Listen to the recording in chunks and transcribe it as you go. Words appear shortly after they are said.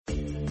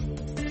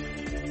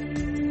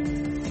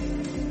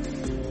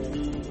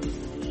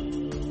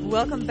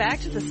Welcome back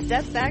to the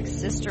Step Back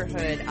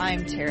Sisterhood.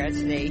 I'm Tara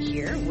today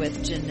here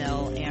with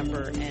Janelle,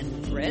 Amber,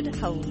 and Britt.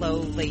 Hello,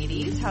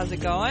 ladies. How's it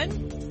going?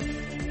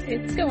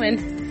 It's going.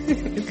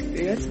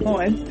 It's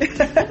going.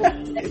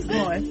 It's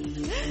going.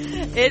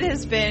 It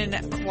has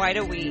been quite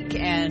a week,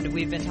 and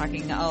we've been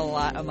talking a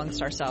lot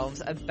amongst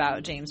ourselves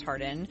about James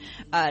Harden,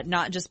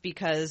 not just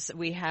because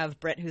we have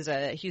Britt, who's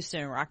a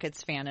Houston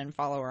Rockets fan and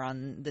follower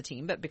on the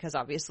team, but because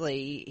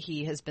obviously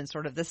he has been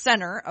sort of the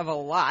center of a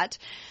lot.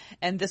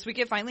 And this week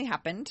it finally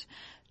happened.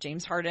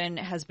 James Harden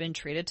has been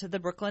traded to the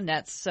Brooklyn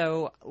Nets.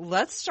 So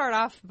let's start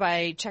off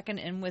by checking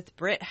in with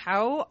Britt.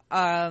 How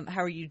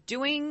are you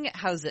doing?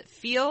 How's it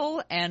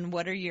feel? And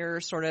what are your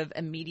sort of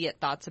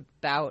immediate thoughts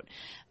about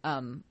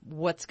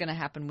what's going to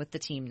happen with the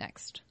team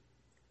next?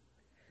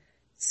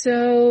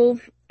 So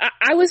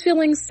I was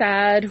feeling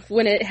sad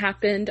when it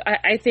happened.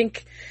 I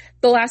think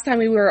the last time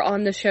we were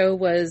on the show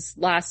was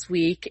last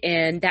week,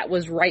 and that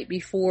was right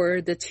before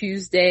the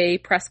Tuesday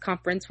press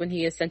conference when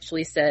he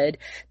essentially said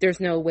there's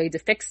no way to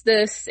fix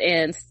this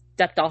and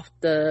stepped off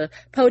the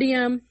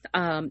podium.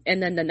 And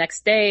then the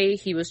next day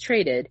he was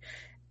traded.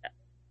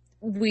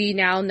 We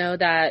now know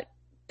that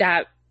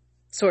that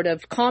sort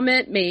of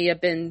comment may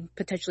have been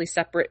potentially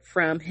separate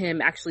from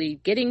him actually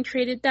getting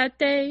traded that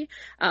day.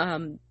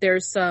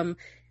 There's some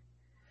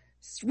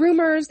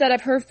rumors that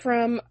I've heard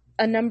from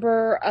a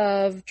number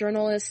of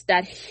journalists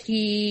that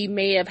he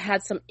may have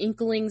had some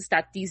inklings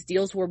that these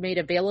deals were made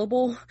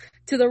available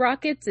to the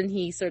Rockets, and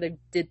he sort of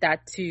did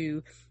that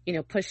to,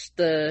 push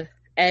the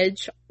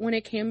edge when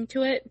it came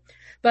to it.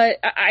 But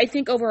I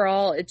think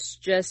overall it's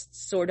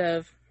just sort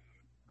of,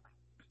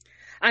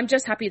 I'm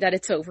just happy that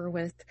it's over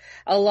with.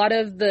 A lot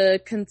of the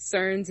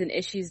concerns and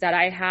issues that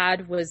I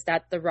had was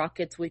that the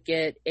Rockets would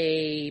get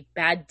a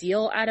bad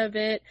deal out of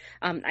it.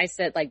 I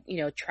said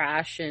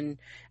trash and,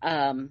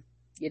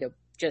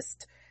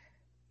 just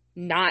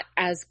not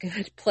as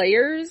good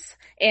players.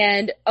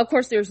 And of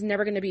course, there's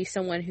never going to be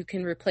someone who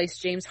can replace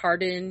James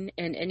Harden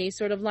in any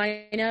sort of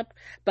lineup.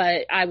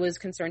 But I was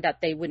concerned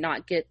that they would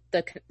not get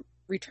the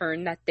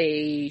return that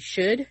they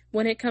should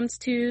when it comes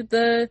to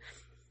the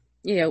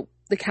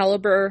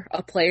caliber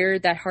of player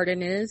that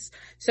Harden is.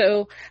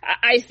 So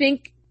I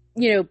think,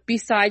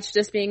 besides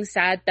just being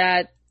sad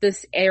that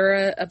this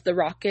era of the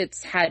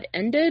Rockets had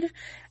ended,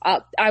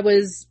 I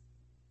was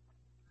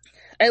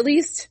at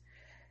least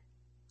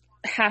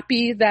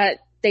happy that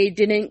they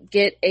didn't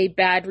get a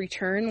bad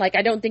return.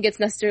 I don't think it's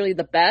necessarily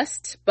the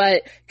best,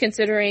 but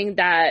considering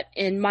that,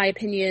 in my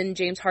opinion,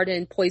 James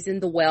Harden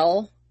poisoned the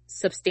well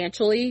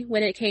substantially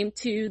when it came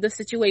to the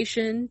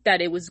situation, that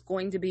it was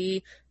going to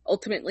be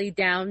ultimately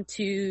down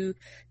to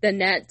the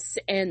Nets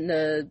and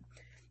the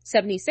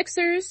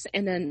 76ers,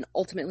 and then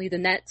ultimately the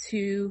Nets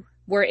who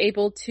were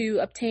able to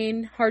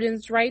obtain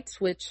Harden's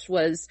rights, which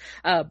was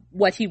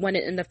what he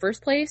wanted in the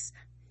first place.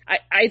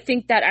 I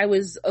think that I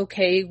was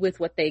okay with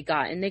what they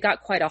got, and they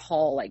got quite a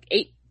haul,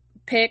 8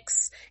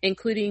 picks,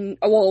 including,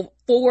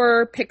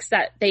 4 picks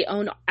that they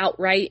own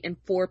outright and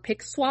 4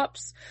 pick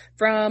swaps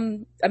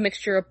from a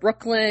mixture of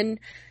Brooklyn,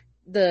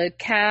 the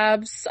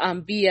Cavs,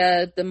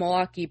 via the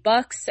Milwaukee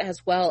Bucks,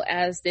 as well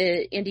as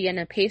the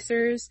Indiana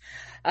Pacers,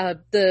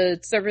 the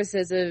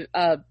services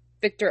of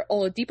Victor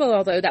Oladipo,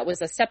 although that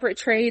was a separate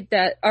trade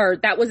that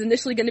was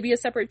initially going to be a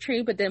separate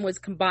trade, but then was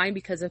combined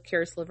because of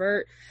Karis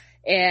LeVert,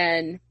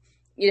 and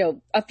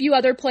a few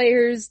other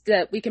players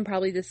that we can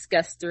probably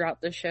discuss throughout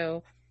the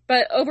show.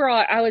 But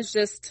overall, I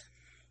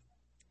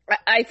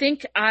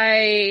think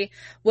I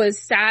was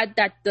sad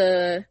that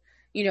the,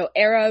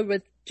 era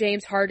with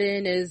James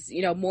Harden is,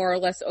 more or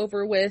less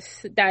over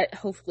with, that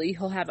hopefully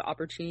he'll have an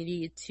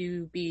opportunity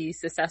to be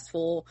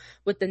successful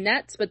with the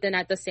Nets. But then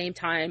at the same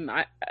time,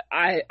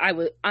 I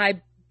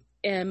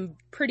am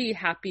pretty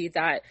happy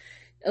that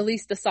at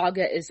least the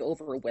saga is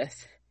over with.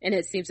 And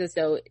it seems as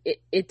though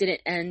it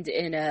didn't end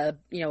in a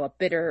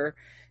bitter,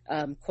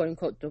 quote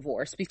unquote,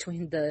 divorce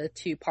between the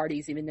two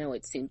parties, even though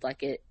it seemed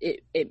like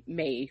it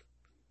may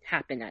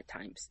happen at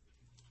times.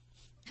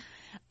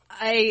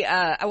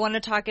 I want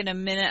to talk in a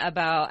minute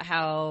about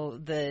how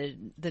the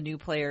new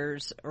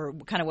players, or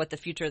kind of what the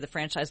future of the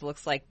franchise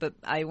looks like, but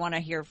I want to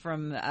hear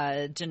from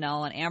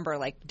Janelle and Amber,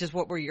 just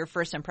what were your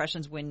first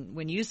impressions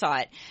when you saw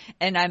it?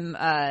 And I'm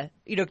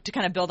to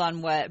kind of build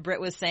on what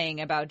Britt was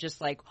saying about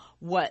just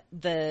what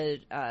the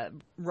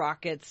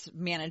Rockets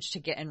managed to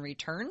get in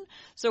return.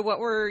 So what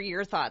were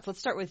your thoughts? Let's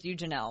start with you,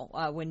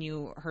 Janelle, when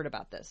you heard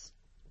about this.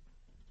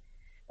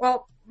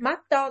 Well, my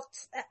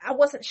thoughts, I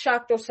wasn't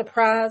shocked or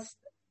surprised.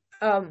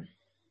 I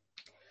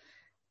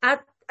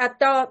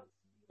thought,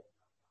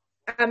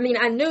 I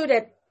knew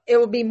that it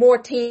would be more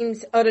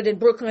teams other than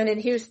Brooklyn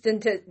and Houston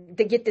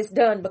to get this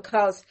done,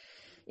 because,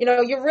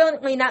 you're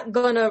really not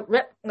going to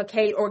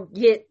replicate or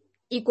get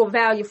equal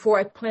value for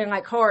a player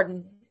like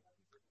Harden,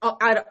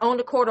 either on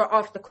the court or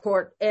off the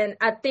court. And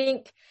I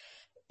think,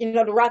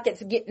 the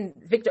Rockets are getting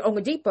Victor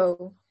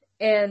Oladipo,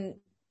 and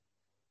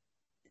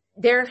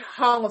their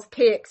haul of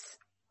picks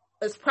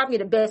is probably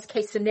the best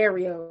case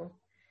scenario,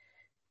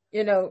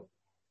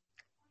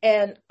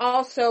 And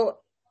also,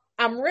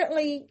 I'm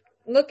really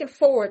looking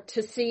forward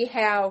to see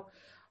how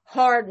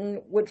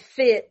Harden would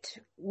fit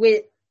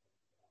with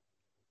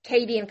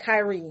Katie and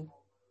Kyrie.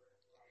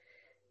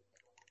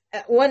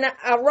 When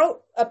I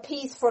wrote a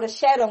piece for the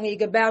Shadow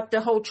League about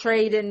the whole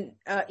trade and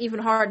even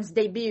Harden's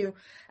debut,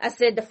 I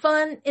said the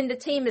fun in the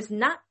team is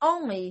not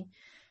only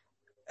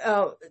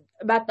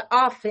about the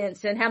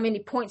offense and how many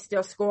points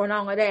they'll score and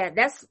all of that.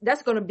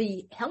 That's going to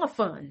be hella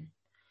fun.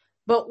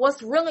 But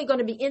what's really going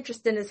to be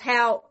interesting is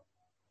how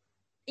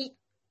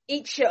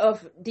each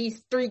of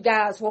these three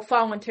guys will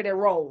fall into their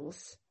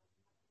roles.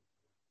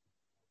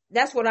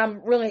 That's what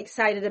I'm really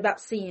excited about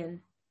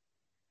seeing.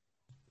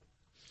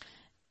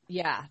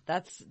 Yeah,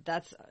 that's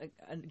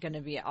going to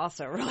be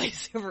also really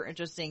super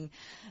interesting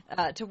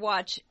to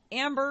watch.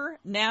 Amber,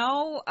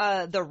 now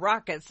the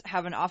Rockets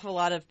have an awful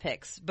lot of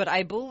picks, but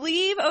I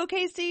believe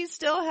OKC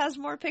still has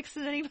more picks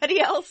than anybody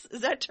else.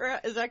 Is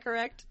that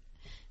correct?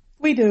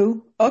 We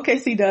do.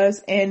 OKC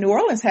does, and New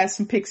Orleans has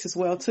some picks as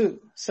well too.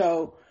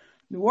 So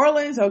New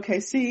Orleans,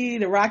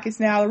 OKC, the Rockets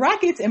now. The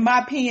Rockets, in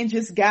my opinion,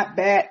 just got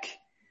back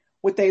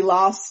what they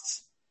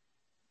lost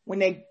when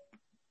they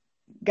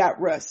got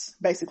Russ,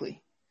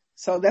 basically.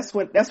 So that's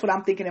what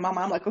I'm thinking in my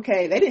mind. I'm like,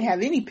 okay, they didn't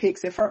have any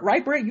picks at first,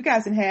 right, Brett? You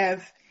guys didn't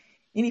have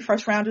any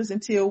first rounders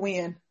until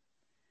when?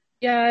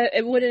 Yeah,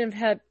 we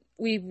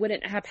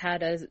wouldn't have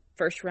had a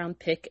first round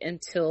pick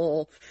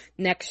until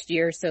next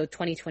year, so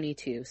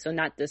 2022. So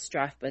not this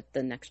draft, but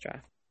the next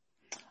draft.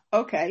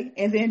 Okay.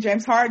 And then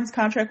James Harden's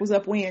contract was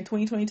up when?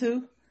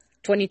 2022?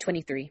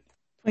 2023.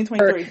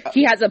 2023.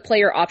 He has a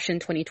player option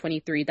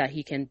 2023 that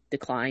he can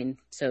decline.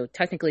 So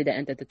technically the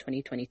end of the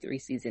 2023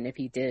 season if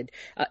he did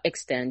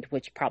extend,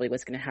 which probably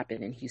was going to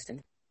happen in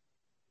Houston.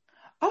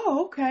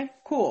 Oh, okay.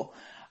 Cool.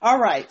 All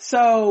right.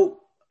 So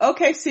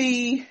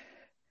OKC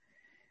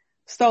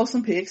stole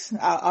some picks.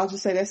 I'll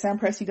just say that Sam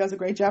Presti does a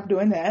great job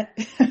doing that.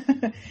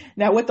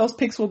 Now what those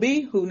picks will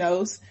be, who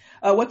knows?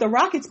 What the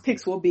Rockets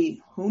picks will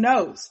be, who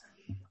knows?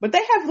 But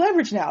they have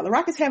leverage now. The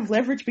Rockets have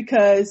leverage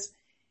because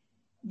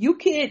you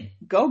can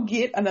go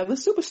get another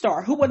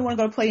superstar. Who wouldn't want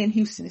to go play in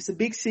Houston? It's a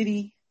big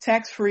city,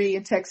 tax-free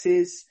in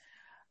Texas,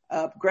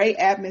 great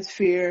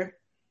atmosphere.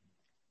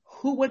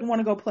 Who wouldn't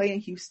want to go play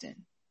in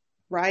Houston,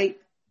 right?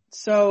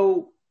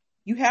 So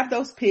you have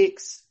those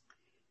picks.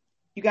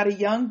 You got a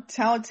young,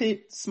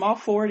 talented, small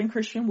forward in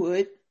Christian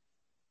Wood.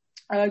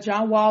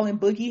 John Wall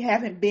and Boogie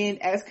haven't been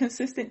as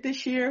consistent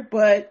this year,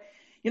 but,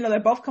 they're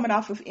both coming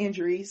off of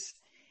injuries.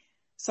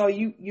 So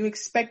you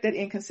expect that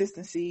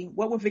inconsistency.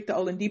 What will Victor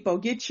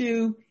Oladipo get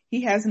you?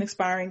 He has an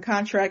expiring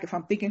contract, if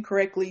I'm thinking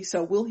correctly.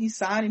 So will he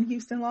sign in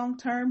Houston long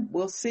term?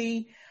 We'll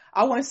see.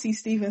 I want to see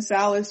Steven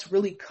Silas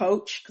really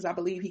coach because I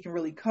believe he can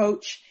really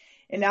coach.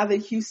 And now that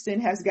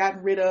Houston has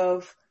gotten rid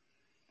of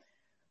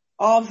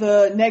all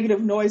the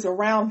negative noise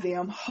around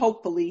them,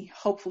 hopefully,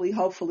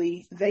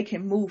 they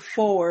can move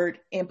forward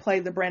and play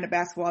the brand of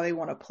basketball they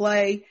want to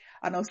play.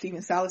 I know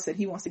Steven Silas said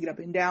he wants to get up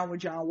and down with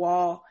John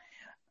Wall.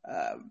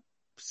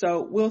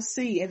 So we'll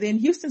see. And then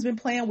Houston's been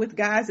playing with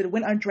guys that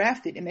went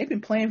undrafted, and they've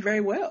been playing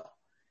very well.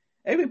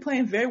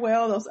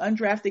 Those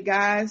undrafted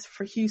guys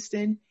for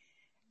Houston.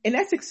 And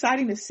that's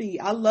exciting to see.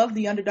 I love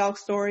the underdog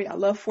story. I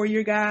love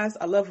four-year guys.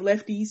 I love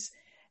lefties.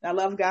 And I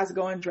love guys that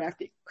go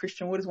undrafted.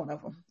 Christian Wood is one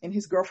of them. And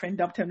his girlfriend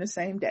dumped him the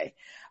same day.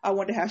 I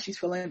wonder how she's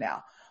feeling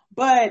now.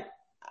 But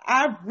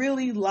I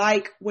really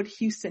like what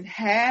Houston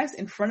has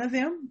in front of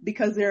them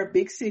because they're a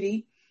big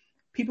city.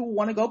 People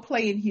want to go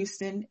play in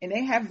Houston, and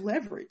they have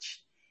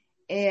leverage.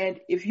 And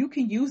if you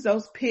can use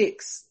those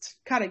picks to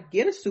kind of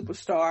get a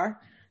superstar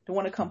to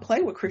want to come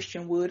play with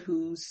Christian Wood,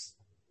 who's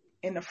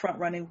in the front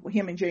running with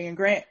him and Jalen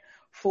Grant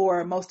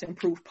for most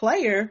improved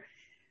player,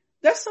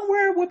 that's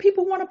somewhere where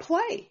people want to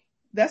play.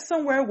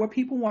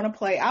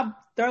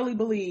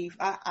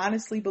 I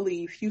honestly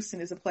believe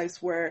Houston is a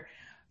place where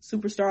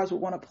superstars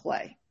would want to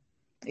play.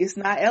 It's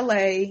not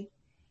LA,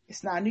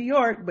 it's not New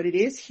York, but it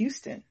is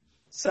Houston.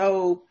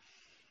 So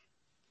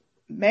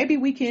maybe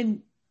we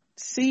can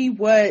see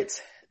what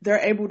they're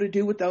able to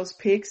do with those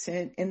picks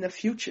in the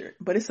future.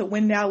 But it's a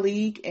win now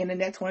league, and the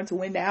Nets wanted to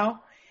win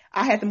now.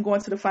 I had them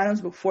going to the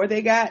finals before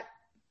they got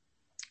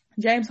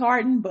James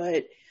Harden,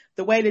 but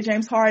the way that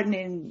James Harden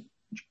and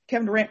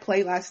Kevin Durant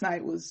played last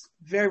night was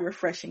very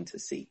refreshing to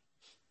see.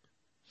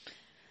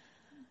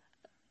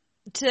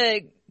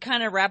 To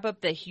kind of wrap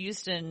up the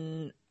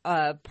Houston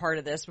part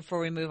of this before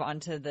we move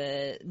on to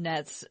the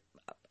Nets,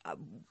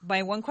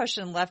 my one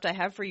question left I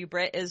have for you,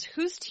 Britt, is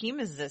whose team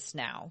is this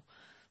now?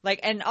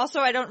 And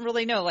also I don't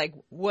really know,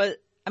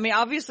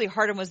 obviously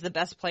Harden was the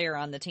best player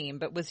on the team,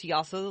 but was he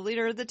also the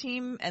leader of the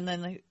team? And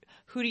then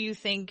who do you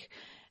think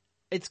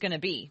it's going to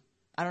be?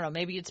 I don't know.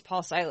 Maybe it's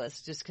Paul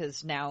Silas just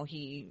because now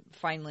he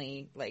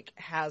finally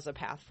has a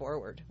path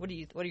forward. What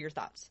are your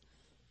thoughts?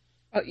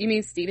 Oh, you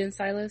mean Steven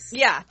Silas?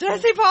 Yeah. Did I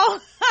say Paul?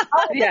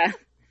 Yeah.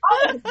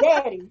 Oh,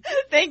 daddy.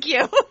 Thank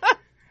you.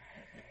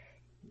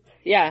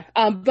 Yeah.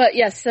 But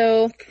yeah,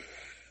 so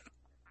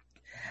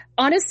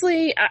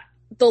honestly,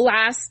 the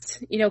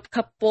last,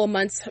 couple of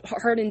months,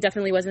 Harden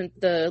definitely wasn't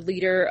the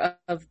leader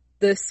of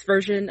this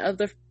version of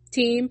the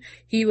team.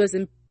 He was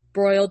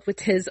embroiled with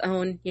his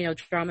own,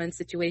 drama and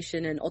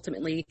situation, and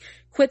ultimately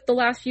quit the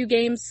last few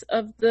games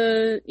of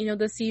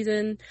the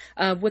season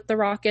with the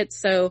Rockets.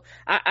 So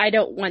I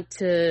don't want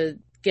to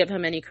give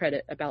him any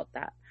credit about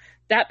that.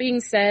 That being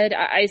said,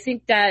 I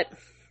think that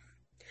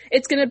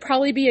it's going to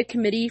probably be a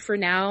committee for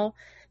now.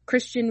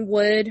 Christian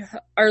Wood,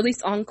 or at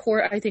least on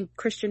court, I think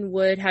Christian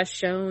Wood has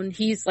shown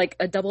he's like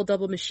a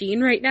double-double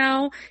machine right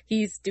now.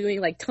 He's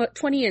doing like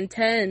 20 and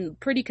 10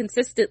 pretty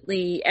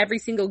consistently every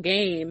single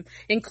game,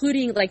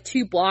 including like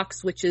 2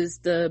 blocks, which is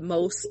the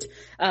most,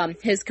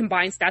 his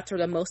combined stats are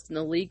the most in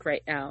the league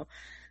right now.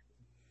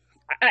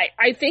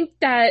 I think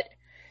that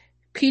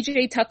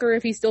PJ Tucker,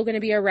 if he's still going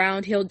to be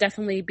around, he'll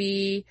definitely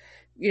be,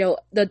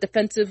 the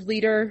defensive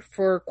leader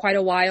for quite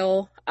a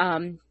while.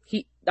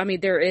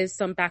 There is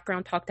some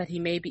background talk that he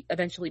may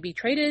eventually be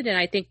traded, and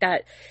I think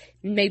that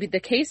may be the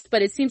case,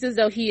 but it seems as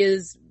though he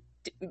is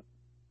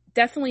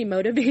definitely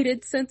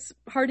motivated since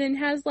Harden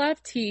has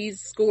left.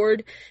 He's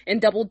scored in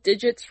double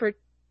digits for,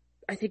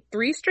 I think,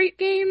 3 straight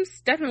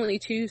games, definitely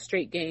 2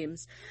 straight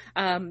games.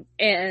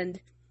 And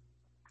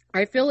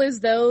I feel as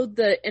though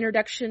the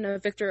introduction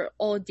of Victor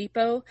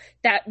Oladipo,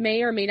 that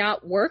may or may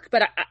not work,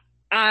 but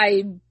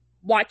I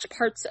watched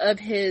parts of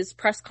his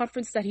press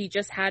conference that he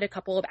just had a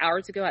couple of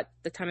hours ago at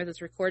the time of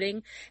this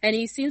recording, and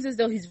he seems as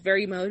though he's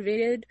very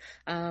motivated.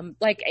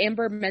 Like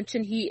Amber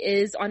mentioned, he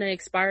is on an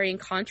expiring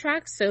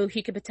contract, so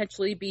he could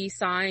potentially be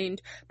signed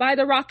by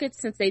the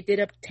Rockets since they did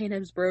obtain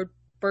his bird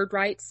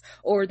rights,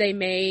 or they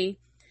may,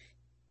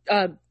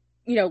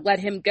 let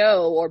him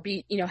go, or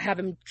have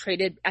him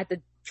traded at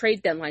the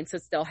trade deadline,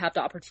 since they'll have the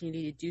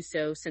opportunity to do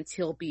so, since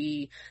he'll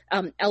be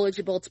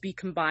eligible to be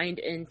combined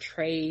in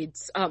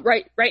trades.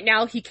 Right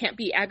now he can't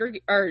be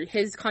or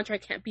his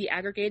contract can't be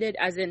aggregated,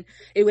 as in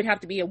it would have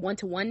to be a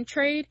 1-to-1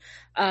 trade.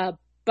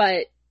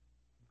 But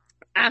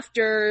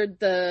after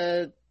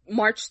the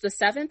March the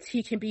 7th,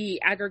 he can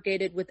be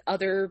aggregated with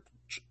other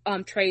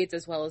trades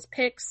as well as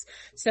picks.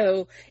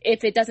 So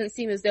if it doesn't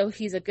seem as though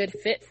he's a good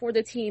fit for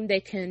the team,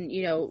 they can,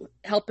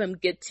 help him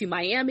get to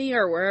Miami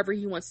or wherever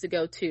he wants to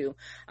go to.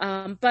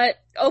 But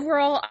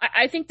overall,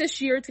 I think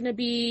this year it's going to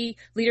be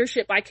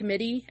leadership by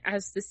committee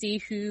as to see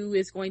who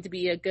is going to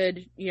be a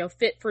good,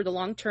 fit for the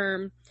long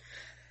term,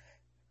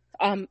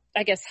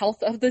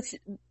 health of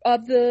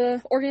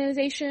the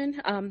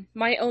organization.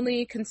 My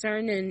only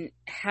concern, and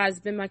has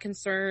been my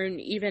concern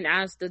even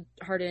as the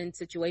Harden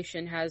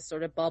situation has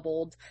sort of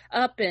bubbled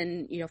up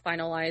and,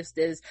 finalized,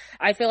 is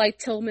I feel like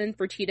Tillman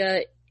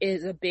Fertitta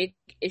is a big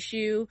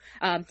issue.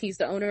 He's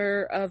the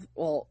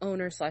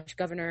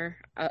owner/governor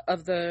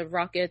of the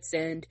Rockets,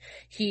 and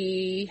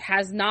he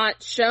has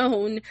not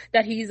shown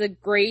that he's a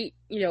great,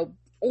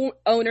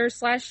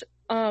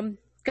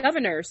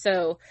 owner/governor.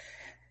 So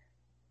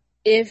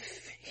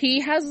if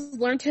he has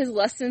learned his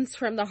lessons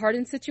from the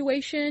Harden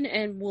situation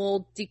and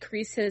will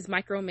decrease his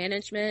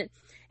micromanagement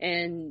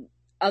and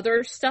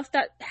other stuff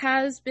that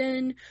has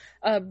been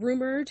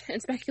rumored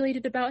and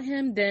speculated about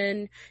him,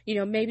 then,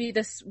 maybe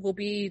this will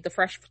be the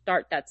fresh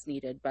start that's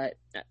needed. But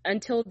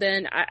until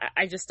then,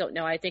 I just don't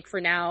know. I think for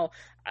now,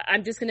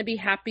 I'm just going to be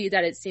happy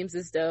that it seems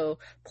as though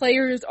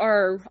players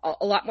are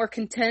a lot more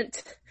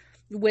content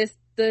with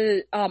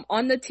the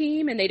on the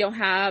team, and they don't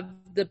have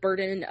the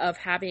burden of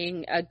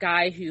having a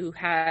guy who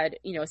had,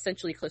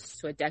 essentially close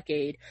to a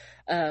decade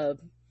of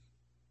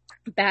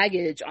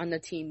baggage on the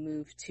team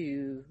move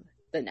to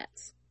the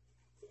Nets.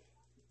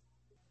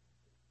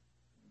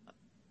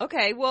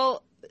 Okay,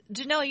 well,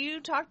 Janelle, you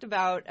talked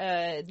about,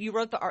 you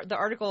wrote the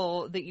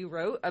article that you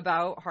wrote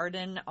about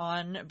Harden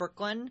on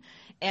Brooklyn,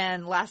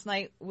 and last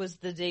night was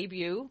the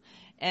debut.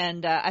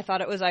 And I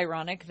thought it was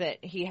ironic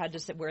that he had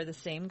to wear the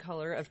same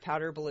color of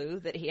powder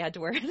blue that he had to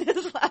wear in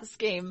his last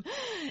game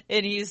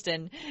in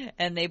Houston.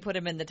 And they put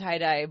him in the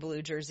tie-dye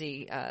blue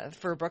jersey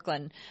for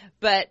Brooklyn.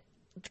 But,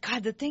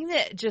 God, the thing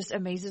that just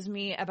amazes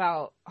me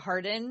about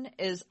Harden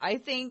is I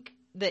think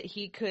that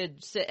he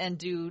could sit and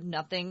do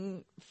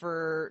nothing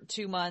for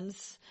 2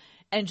 months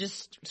and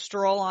just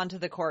stroll onto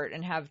the court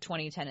and have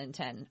 20, 10, and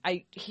 10.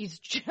 He's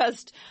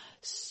just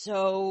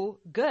so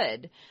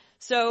good.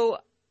 So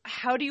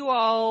how do you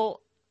all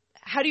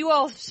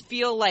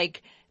feel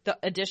like the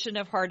addition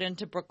of Harden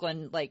to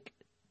Brooklyn, like,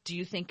 do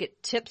you think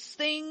it tips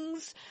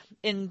things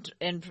in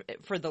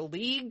for the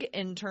league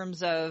in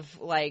terms of,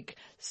 like,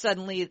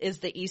 suddenly is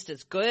the East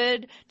as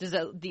good? Does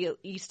the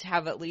East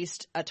have at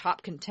least a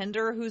top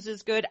contender who's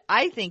as good?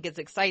 I think it's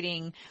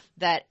exciting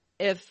that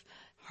if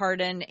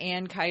Harden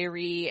and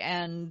Kyrie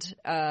and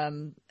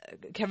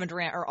Kevin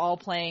Durant are all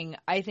playing,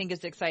 I think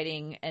it's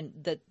exciting, and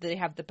that they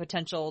have the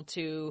potential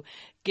to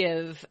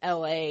give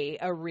LA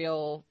a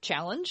real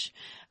challenge.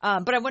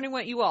 But I'm wondering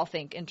what you all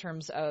think in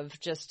terms of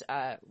just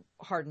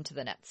Harden to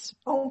the Nets.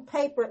 On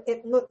paper,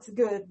 it looks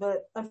good,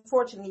 but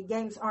unfortunately,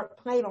 games aren't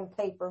played on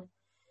paper.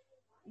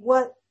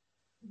 What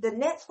the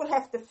Nets would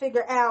have to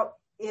figure out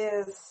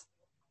is,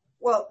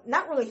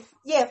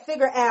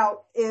 figure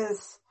out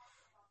is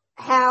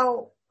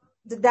how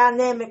the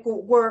dynamic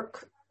will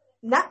work,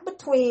 not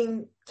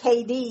between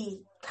KD,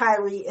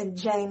 Kyrie, and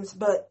James,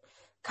 but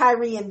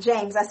Kyrie and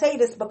James. I say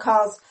this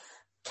because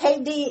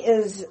KD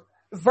is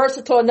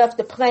versatile enough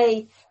to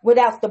play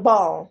without the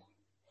ball.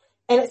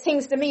 And it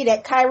seems to me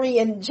that Kyrie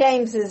and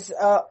James is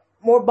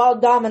more ball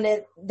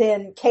dominant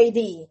than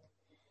KD.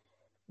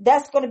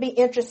 That's going to be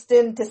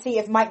interesting to see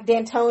if Mike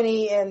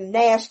D'Antoni and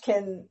Nash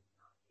can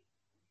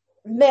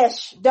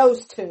mesh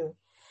those two.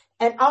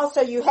 And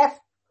also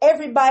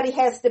everybody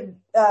has to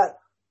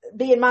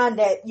be in mind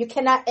that you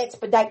cannot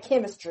expedite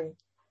chemistry.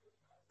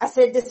 I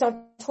said this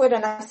on Twitter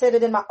and I said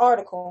it in my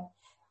article.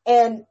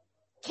 And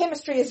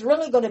chemistry is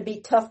really going to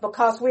be tough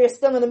because we're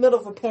still in the middle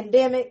of a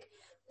pandemic.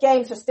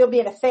 Games are still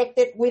being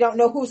affected. We don't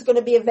know who's going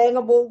to be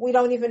available. We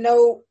don't even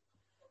know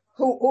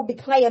who will be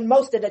playing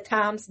most of the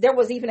times. There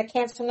was even a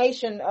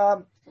cancellation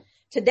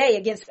today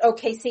against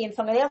OKC in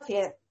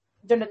Philadelphia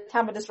during the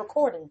time of this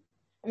recording.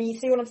 I mean, you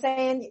see what I'm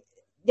saying?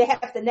 They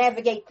have to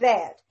navigate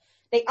that.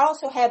 They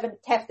also have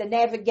to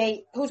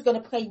navigate who's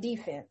going to play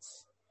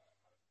defense.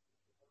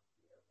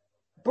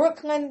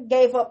 Brooklyn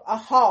gave up a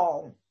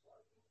haul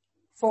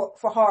for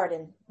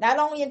Harden, not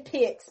only in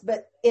picks,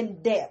 but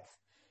in depth.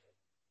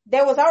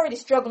 They was already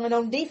struggling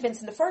on defense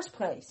in the first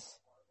place.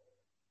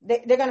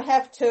 They're going to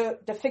have to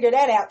figure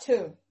that out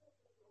too.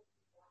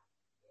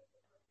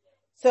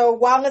 So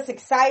while it's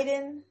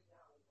exciting,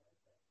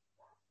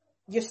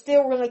 you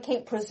still really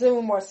can't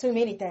presume or assume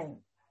anything.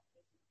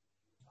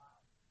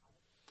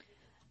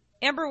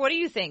 Amber, what do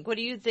you think? What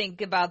do you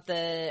think about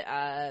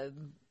the,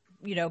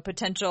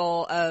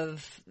 potential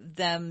of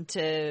them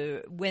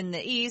to win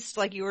the East,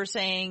 like you were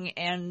saying,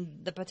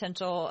 and the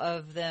potential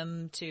of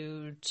them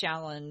to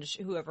challenge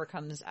whoever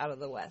comes out of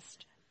the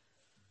West?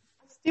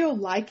 Still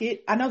like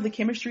it. I know the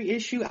chemistry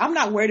issue. I'm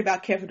not worried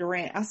about Kevin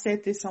Durant. I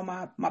said this on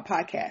my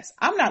podcast.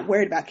 I'm not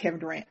worried about Kevin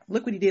Durant.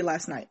 Look what he did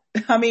last night.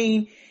 I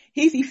mean,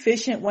 he's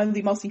efficient, one of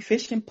the most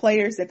efficient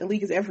players that the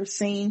league has ever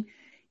seen.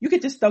 You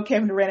could just throw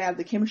Kevin Durant out of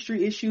the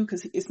chemistry issue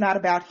because it's not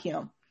about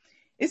him.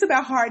 It's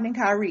about Harden and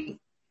Kyrie.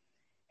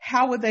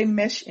 How would they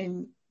mesh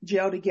and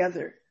gel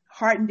together?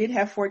 Harden did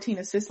have 14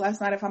 assists last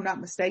night, if I'm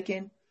not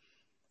mistaken.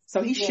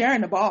 So he's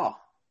sharing the ball.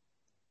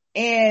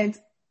 And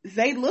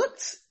they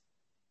looked,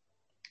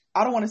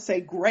 I don't want to say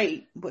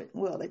great, but,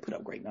 well, they put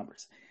up great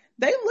numbers.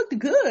 They looked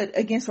good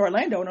against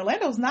Orlando, and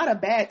Orlando's not a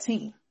bad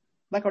team.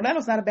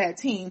 Orlando's not a bad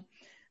team.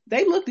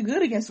 They looked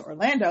good against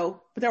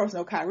Orlando, but there was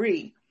no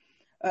Kyrie.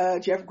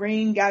 Jeff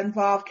Green got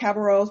involved.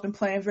 Cabarrot's been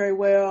playing very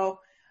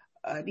well.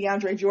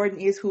 DeAndre Jordan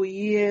is who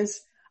he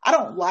is. I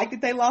don't like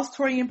that they lost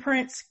Taurean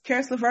Prince,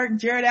 Karis LeVert, and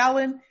Jared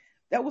Allen.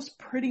 That was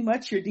pretty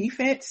much your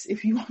defense,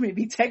 if you want me to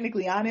be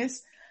technically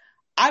honest.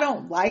 I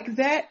don't like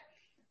that.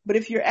 But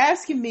if you're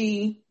asking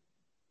me,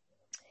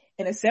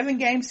 in a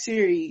 7-game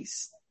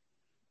series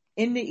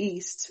in the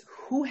East,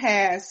 who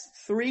has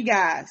 3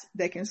 guys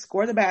that can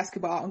score the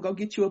basketball and go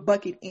get you a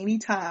bucket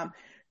anytime,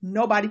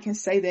 nobody can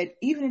say that.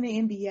 Even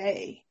in the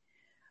NBA,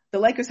 the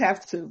Lakers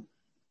have 2,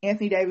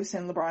 Anthony Davis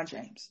and LeBron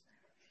James.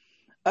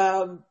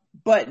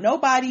 But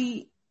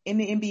nobody in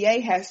the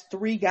NBA has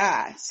 3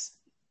 guys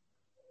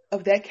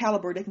of that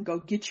caliber that can go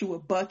get you a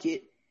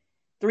bucket.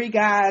 3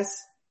 guys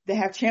that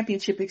have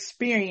championship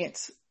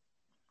experience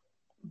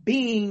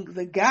being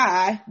the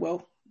guy.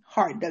 Well,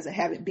 Harden doesn't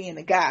have it being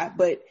the guy,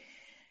 but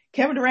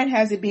Kevin Durant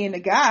has it being the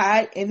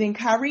guy. And then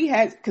Kyrie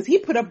has, cause he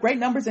put up great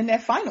numbers in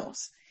that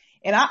finals.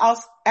 And I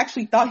also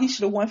actually thought he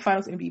should have won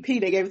finals MVP.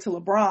 They gave it to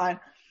LeBron.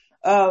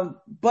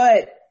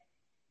 But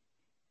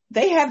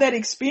they have that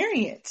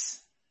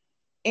experience,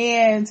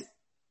 and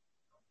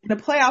in the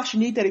playoffs, you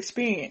need that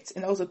experience.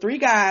 And those are 3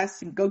 guys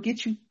who can go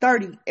get you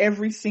 30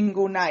 every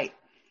single night.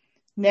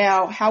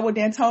 Now, how would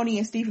D'Antoni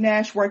and Steve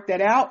Nash work that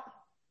out?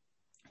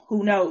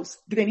 Who knows?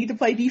 Do they need to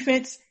play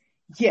defense?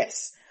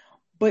 Yes.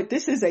 But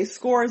this is a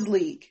scorers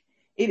league.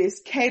 It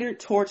is catered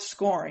towards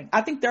scoring.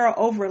 I think there are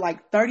over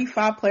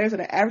 35 players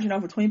that are averaging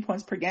over 20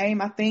 points per game.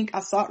 I think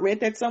I read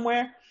that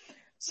somewhere.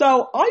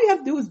 So all you have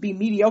to do is be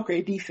mediocre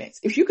at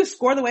defense. If you can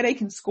score the way they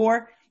can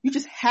score, you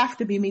just have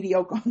to be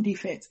mediocre on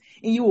defense,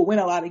 and you will win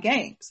a lot of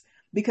games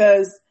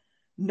because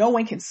no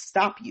one can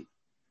stop you.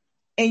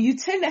 And you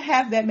tend to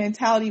have that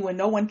mentality when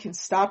no one can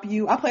stop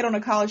you. I played on a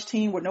college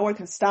team where no one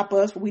can stop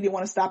us, where we didn't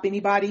want to stop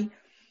anybody.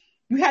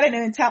 You had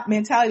an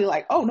mentality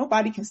like, oh,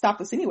 nobody can stop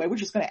us anyway. We're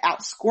just going to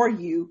outscore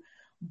you.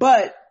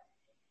 But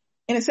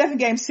in a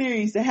 7-game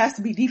series, there has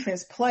to be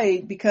defense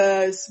played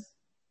because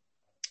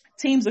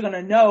teams are going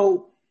to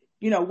know,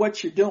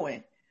 what you're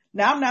doing.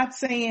 Now, I'm not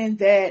saying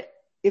that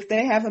if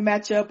they have a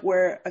matchup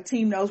where a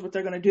team knows what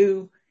they're going to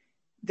do,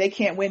 they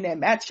can't win that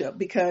matchup,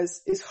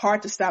 because it's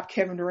hard to stop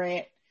Kevin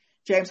Durant,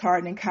 James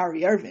Harden, and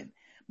Kyrie Irving,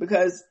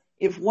 because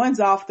if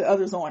one's off, the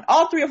other's on.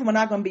 All 3 of them are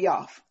not going to be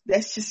off.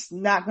 That's just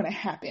not going to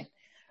happen.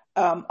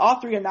 All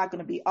 3 are not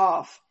going to be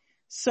off.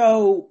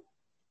 So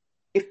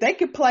if they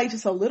could play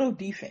just a little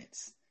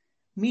defense,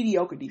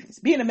 mediocre defense,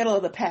 be in the middle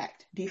of the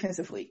pack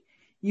defensively,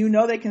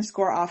 they can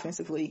score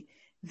offensively,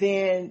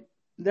 then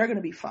they're going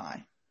to be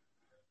fine.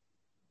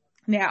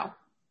 Now,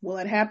 will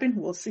it happen?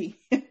 We'll see.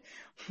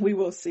 We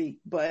will see.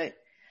 But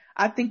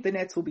I think the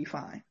Nets will be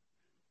fine.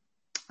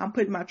 I'm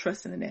putting my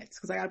trust in the Nets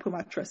because I got to put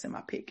my trust in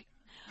my pick.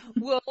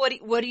 Well,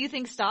 what do you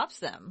think stops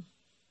them?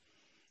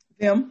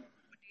 Them.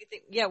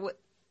 think, yeah.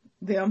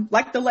 Them,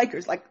 like the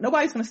Lakers, like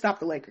nobody's going to stop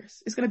the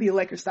Lakers. It's going to be the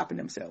Lakers stopping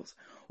themselves.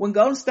 When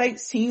Golden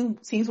State's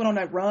teams went on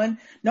that run,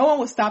 no one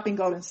was stopping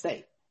Golden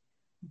State,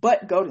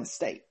 but Golden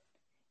State.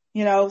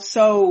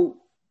 So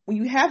when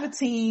you have a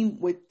team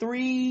with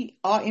 3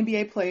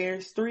 All-NBA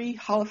players, 3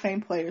 Hall of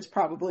Fame players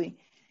probably,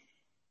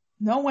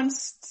 no one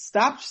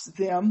stops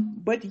them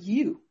but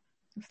you,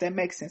 if that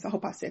makes sense. I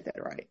hope I said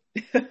that right.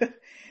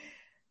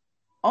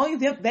 Only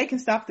them, they can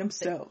stop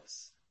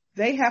themselves.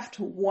 They have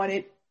to want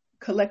it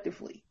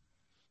collectively.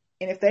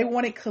 And if they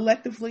want it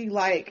collectively,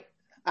 like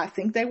I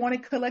think they want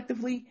it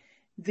collectively,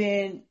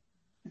 then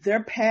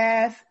their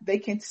path, they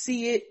can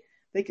see it,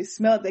 they can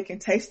smell it, they can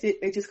taste it.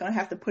 They're just going to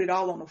have to put it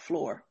all on the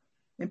floor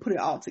and put it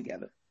all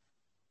together.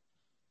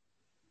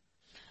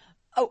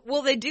 Oh,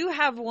 well, they do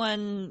have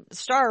one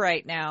star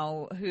right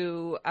now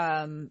who,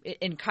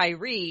 in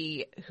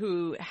Kyrie,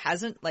 who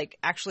hasn't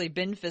actually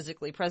been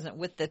physically present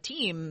with the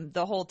team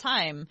the whole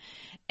time.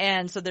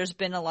 And so there's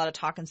been a lot of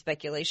talk and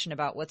speculation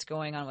about what's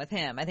going on with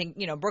him. I think,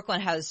 Brooklyn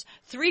has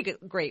 3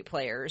 great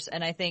players,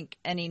 and I think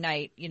any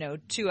night,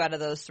 2 out of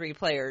those 3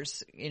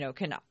 players,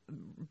 can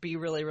be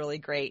really, really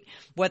great.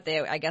 What they,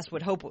 I guess,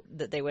 would hope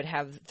that they would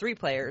have 3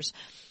 players.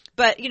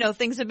 But,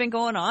 things have been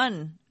going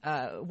on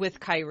with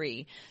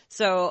Kyrie.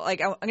 So,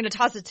 I'm going to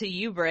toss it to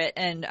you, Britt.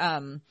 And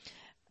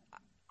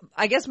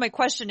I guess my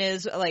question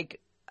is,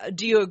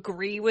 do you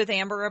agree with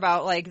Amber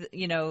about,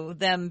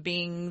 them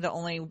being the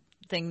only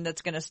thing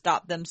that's going to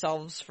stop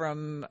themselves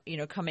from,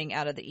 coming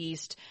out of the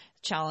East,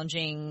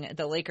 challenging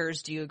the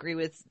Lakers? Do you agree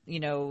with,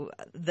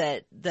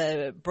 that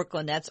the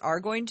Brooklyn Nets are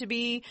going to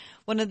be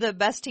one of the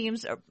best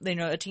teams,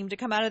 a team to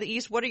come out of the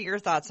East? What are your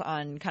thoughts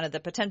on kind of the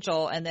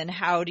potential? And then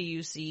how do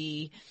you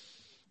see,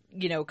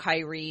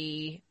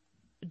 Kyrie,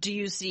 do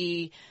you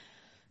see,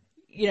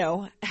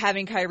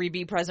 having Kyrie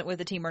be present with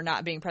the team or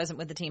not being present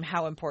with the team?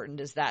 How important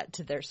is that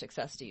to their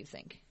success, do you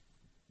think?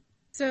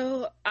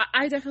 So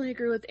I definitely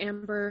agree with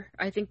Amber.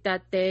 I think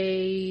that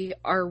they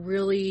are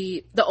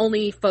really the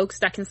only folks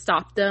that can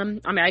stop them.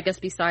 I mean, I guess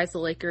besides the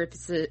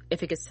Lakers,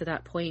 if it gets to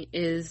that point,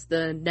 is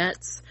the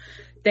Nets.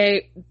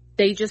 They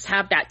just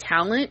have that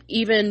talent,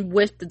 even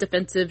with the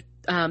defensive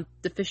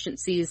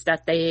deficiencies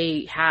that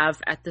they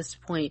have at this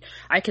point.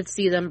 I could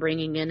see them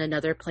bringing in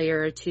another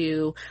player or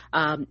 2.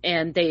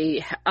 And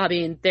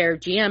their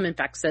GM in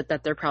fact said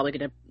that they're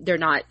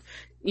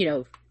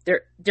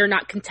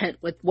not content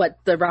with what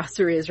the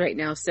roster is right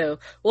now. So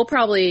we'll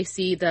probably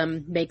see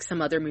them make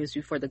some other moves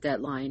before the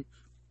deadline.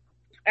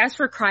 As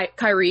for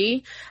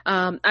Kyrie,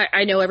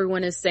 I know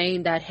everyone is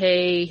saying that,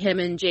 hey, him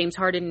and James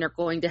Harden are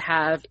going to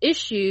have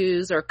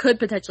issues or could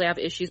potentially have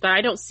issues, but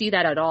I don't see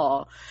that at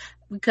all.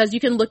 Because you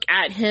can look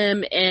at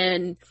him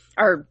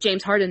or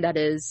James Harden, that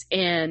is,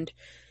 and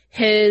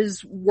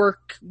his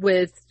work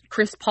with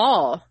Chris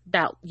Paul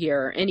that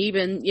year, and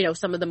even,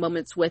 some of the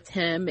moments with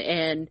him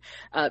and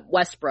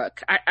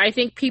Westbrook. I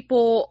think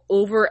people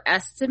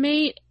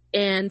overestimate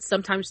and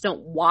sometimes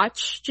don't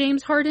watch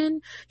James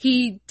Harden.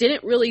 He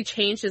didn't really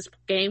change his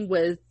game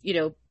with,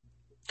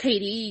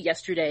 KD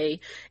yesterday.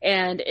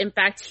 And in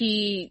fact,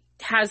 he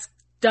has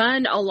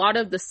done a lot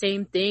of the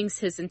same things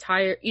his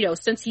entire,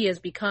 since he has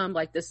become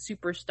this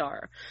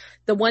superstar.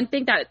 The one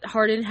thing that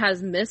Harden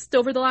has missed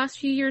over the last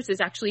few years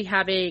is actually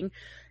having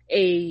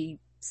a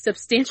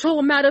substantial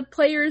amount of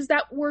players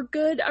that were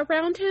good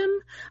around him.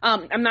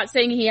 I'm not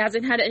saying he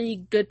hasn't had any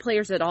good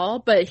players at all,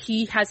 but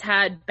he has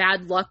had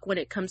bad luck when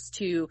it comes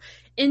to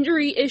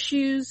injury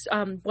issues.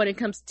 When it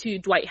comes to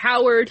Dwight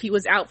Howard, he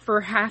was out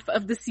for half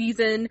of the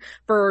season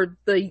for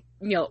the,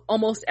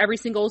 almost every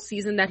single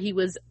season that he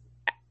was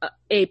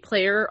a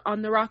player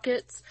on the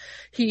Rockets.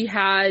 He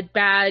had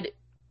bad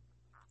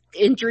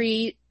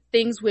injury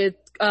things with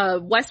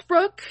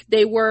Westbrook.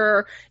 They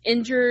were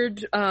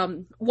injured.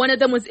 One of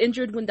them was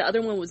injured when the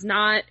other one was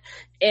not,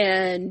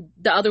 and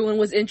the other one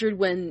was injured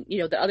when,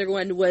 the other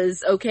one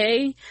was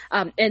okay.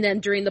 And then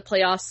during the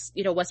playoffs,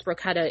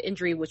 Westbrook had an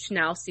injury, which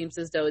now seems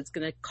as though it's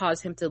going to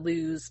cause him to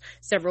lose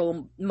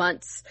several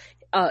months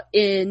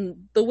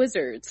in the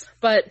Wizards.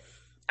 But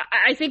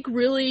I think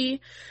really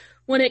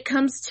when it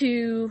comes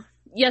to,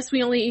 yes,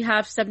 we only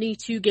have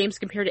 72 games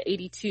compared to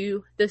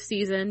 82 this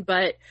season,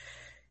 but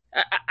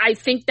I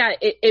think that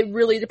it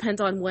really depends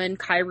on when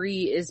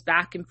Kyrie is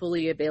back and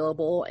fully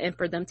available, and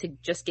for them to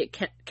just get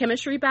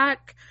chemistry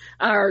back,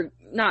 or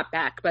not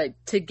back, but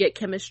to get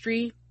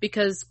chemistry,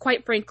 because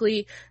quite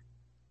frankly,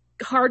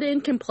 Harden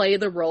can play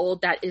the role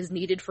that is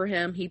needed for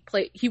him.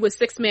 He was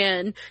 6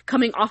 man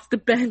coming off the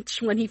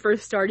bench when he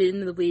first started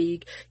in the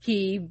league.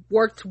 He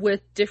worked with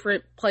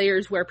different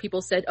players where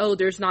people said, oh,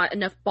 there's not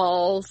enough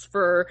balls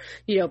for,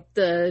 the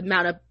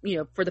amount of,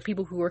 for the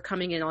people who are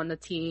coming in on the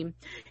team.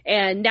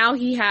 And now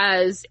he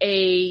has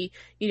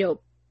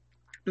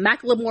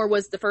McLemore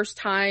was the first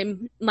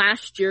time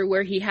last year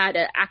where he had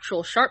an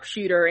actual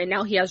sharpshooter, and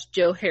now he has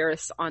Joe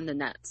Harris on the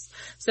Nets.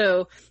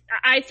 So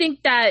I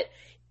think that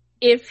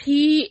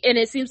and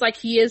it seems like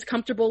he is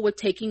comfortable with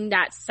taking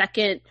that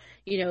second,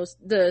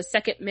 the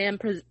second man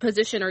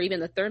position or even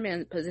the third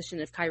man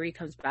position if Kyrie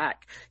comes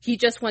back. He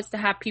just wants to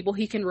have people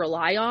he can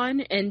rely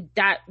on, and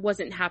that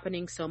wasn't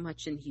happening so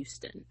much in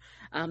Houston.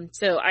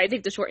 So I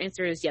think the short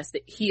answer is yes,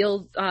 that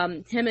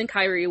him and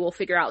Kyrie will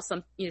figure out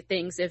some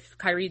things if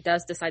Kyrie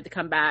does decide to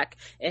come back,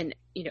 and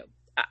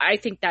I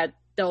think that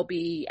they'll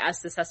be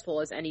as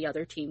successful as any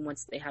other team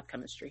once they have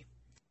chemistry.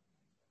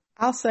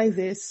 I'll say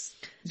this.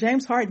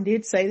 James Harden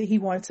did say that he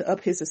wanted to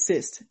up his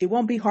assist. It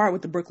won't be hard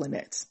with the Brooklyn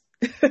Nets.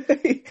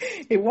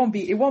 It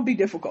won't be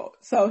difficult.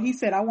 So he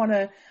said, I want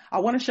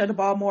to share the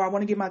ball more. I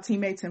want to get my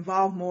teammates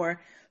involved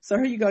more. So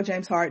here you go,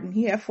 James Harden.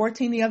 He had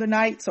 14 the other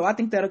night. So I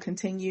think that'll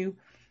continue,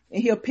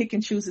 and he'll pick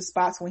and choose his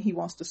spots when he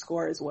wants to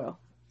score as well.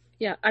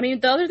 Yeah. I mean,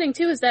 the other thing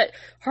too is that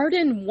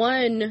Harden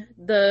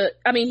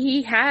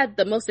he had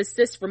the most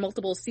assists for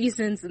multiple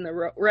seasons in the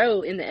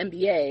row in the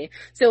NBA.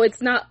 So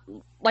it's not,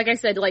 like I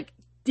said, like,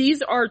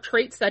 these are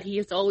traits that he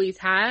has always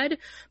had,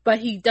 but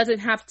he doesn't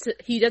have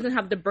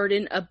the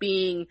burden of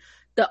being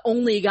the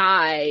only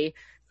guy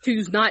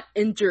who's not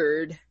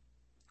injured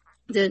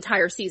the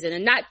entire season.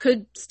 And that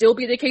could still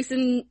be the case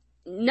in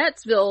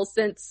Netsville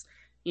since,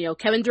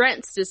 Kevin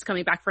Durant's just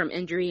coming back from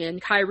injury,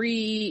 and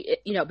Kyrie,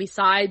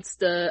 besides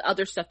the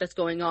other stuff that's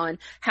going on,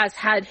 has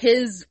had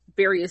his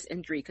various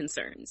injury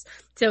concerns.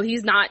 So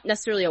he's not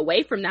necessarily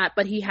away from that,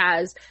 but he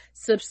has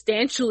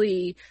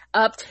substantially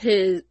upped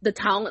the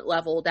talent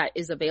level that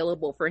is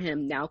available for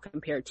him now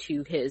compared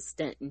to his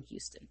stint in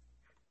Houston.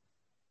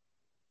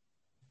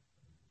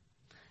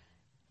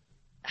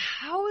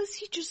 How is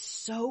he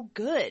just so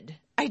good?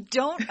 I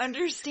don't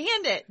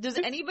understand it.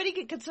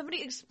 Could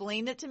somebody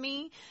explain it to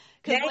me?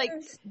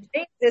 James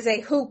is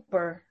a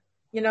hooper,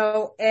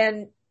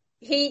 and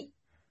he,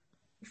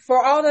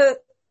 for all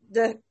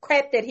the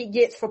crap that he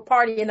gets for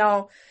partying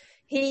on,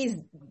 he's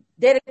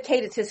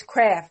dedicated to his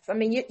craft. I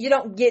mean, you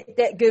don't get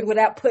that good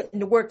without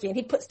putting the work in.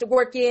 He puts the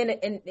work in,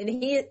 and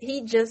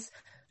he just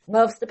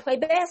loves to play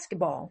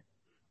basketball.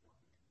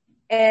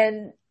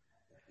 And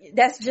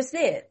that's just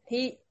it.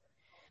 He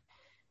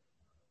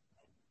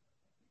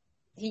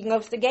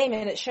loves the game,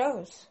 and it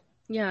shows.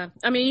 Yeah.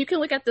 I mean, you can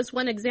look at this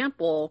one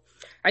example.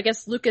 I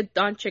guess Luka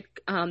Doncic,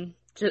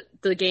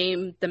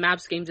 the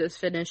Mavs game just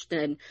finished,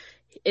 and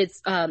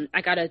it's,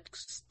 I got a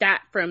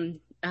stat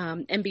from,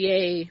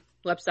 NBA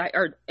website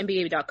or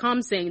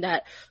NBA.com saying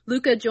that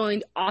Luka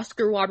joined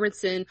Oscar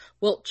Robertson,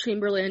 Wilt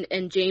Chamberlain,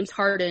 and James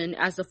Harden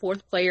as the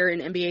fourth player in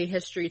NBA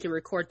history to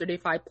record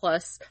 35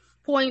 plus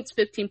points,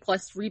 15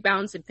 plus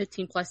rebounds, and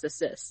 15 plus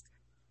assists.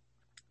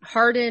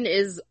 Harden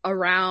is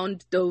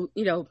around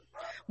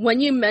when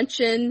you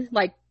mention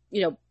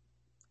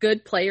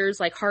good players,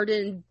 like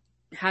Harden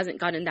hasn't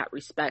gotten that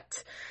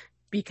respect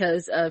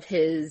because of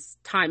his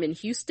time in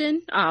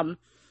Houston.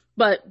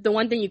 But the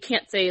one thing you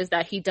can't say is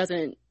that he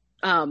doesn't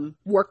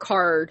work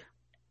hard.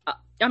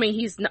 I mean,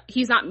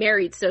 he's not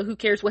married, so who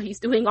cares what he's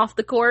doing off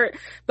the court?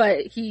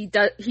 But he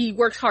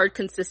works hard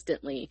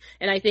consistently,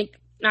 and I think,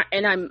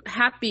 and I'm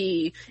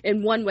happy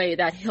in one way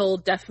that he'll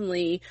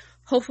definitely,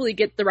 hopefully,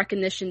 get the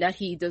recognition that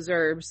he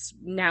deserves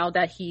now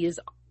that he is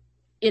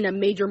in a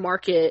major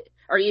market,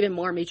 or even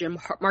more major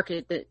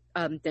market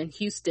than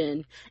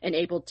Houston, and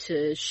able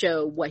to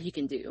show what he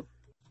can do.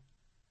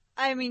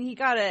 I mean, he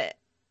got an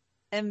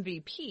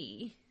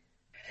MVP.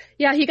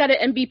 Yeah, he got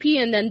an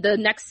MVP, and then the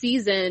next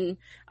season,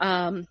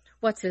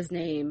 what's his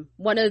name?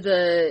 One of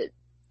the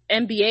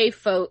NBA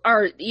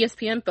or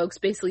ESPN folks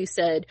basically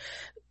said,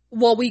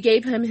 well, we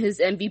gave him his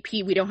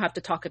MVP, we don't have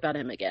to talk about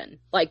him again.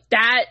 Like,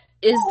 that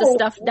is the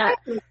stuff that,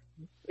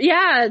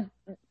 yeah,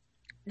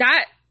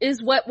 that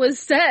is what was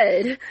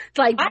said.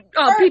 Like,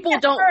 people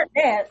don't.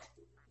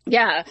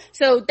 Yeah.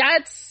 So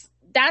that's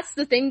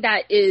the thing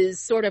that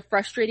is sort of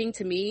frustrating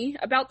to me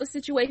about the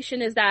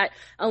situation, is that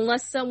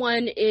unless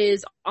someone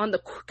is on the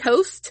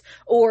coast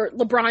or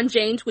LeBron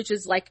James, which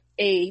is like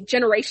a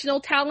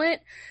generational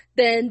talent,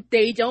 then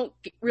they don't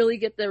really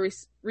get the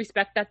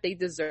respect that they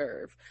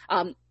deserve.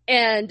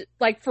 And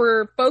like,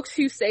 for folks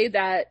who say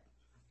that,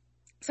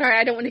 sorry,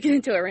 I don't want to get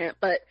into a rant,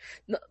 but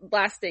the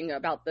last thing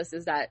about this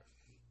is that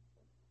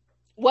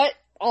what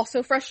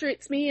also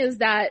frustrates me is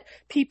that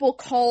people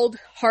called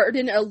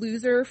Harden a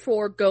loser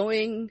for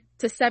going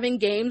to 7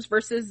 games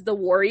versus the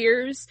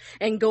Warriors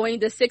and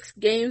going to 6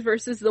 games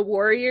versus the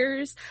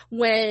Warriors,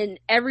 when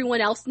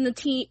everyone else in the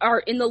team or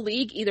in the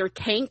league either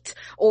tanked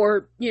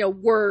or,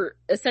 were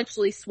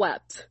essentially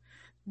swept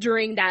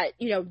during that,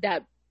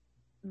 that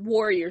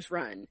Warriors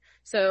run.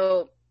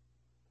 So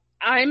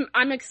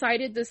I'm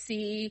excited to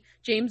see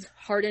James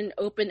Harden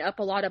open up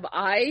a lot of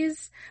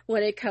eyes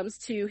when it comes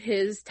to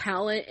his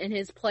talent and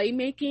his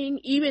playmaking,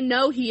 even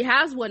though he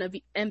has won an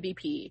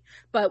MVP.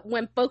 But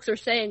when folks are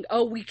saying,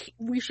 oh, we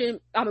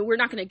shouldn't, we're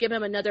not going to give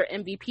him another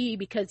MVP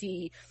because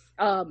he,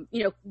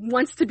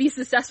 wants to be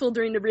successful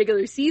during the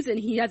regular season.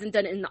 He hasn't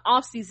done it in the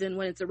off season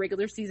when it's a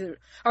regular season,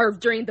 or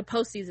during the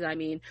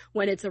postseason.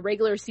 When it's a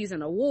regular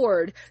season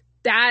award,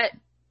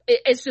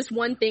 it's just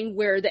one thing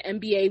where the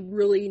NBA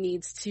really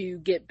needs to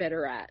get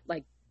better at.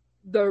 Like,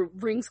 the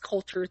rings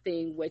culture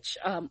thing, which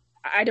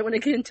I don't want to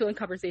get into a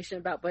conversation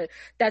about, but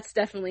that's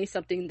definitely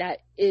something that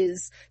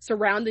is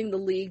surrounding the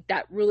league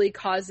that really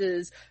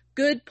causes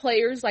good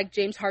players like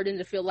James Harden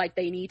to feel like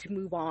they need to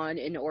move on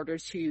in order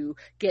to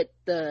get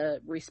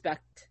the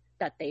respect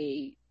that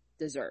they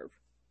deserve,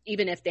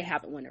 even if they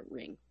haven't won a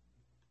ring.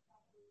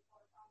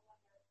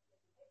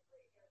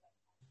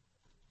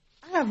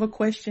 I have a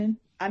question.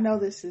 I know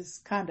this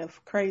is kind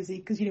of crazy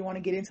because you didn't want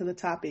to get into the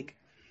topic,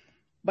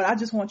 but I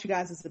just want you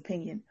guys'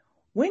 opinion.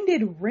 When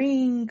did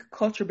ring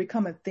culture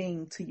become a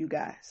thing to you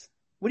guys?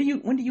 When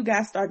do you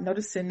guys start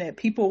noticing that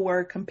people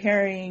were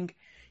comparing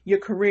your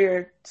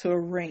career to a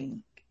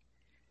ring?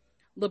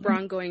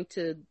 LeBron going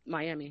to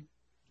Miami.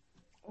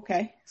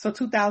 Okay. So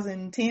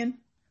 2010,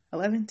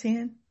 11,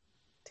 10,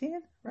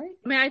 right?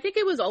 I mean, I think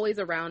it was always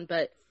around,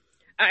 but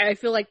I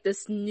feel like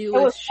this new.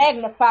 It was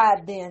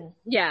magnified then.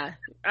 Yeah.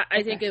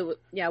 I think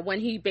when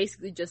he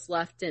basically just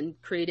left and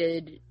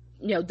created,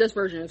 this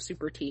version of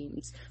super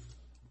teams.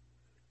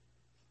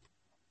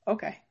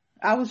 Okay.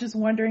 I was just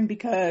wondering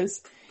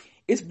because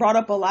it's brought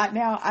up a lot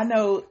now. I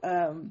know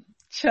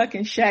Chuck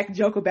and Shaq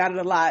joke about it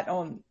a lot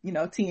on,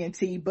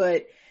 TNT,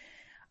 but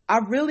I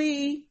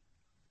really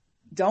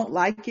don't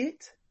like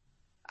it.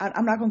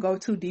 I'm not going to go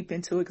too deep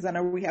into it because I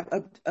know we have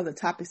other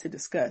topics to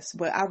discuss,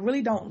 but I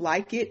really don't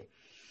like it.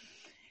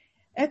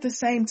 At the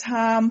same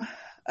time,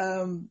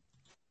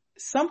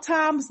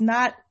 sometimes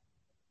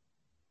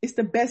it's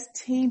the best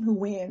team who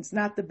wins,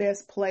 not the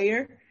best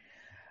player.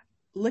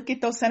 Look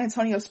at those San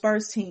Antonio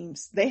Spurs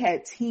teams. They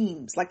had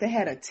teams, like they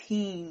had a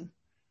team.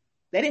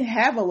 They didn't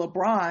have a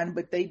LeBron,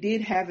 but they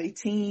did have a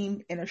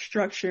team and a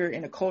structure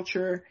and a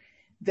culture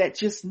that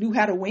just knew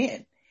how to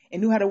win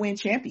and knew how to win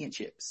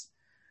championships.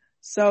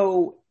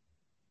 So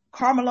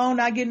Carmelo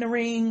not getting the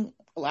ring,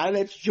 a lot of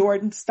that's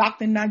Jordan.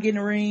 Stockton not getting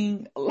a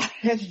ring, a lot of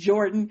that's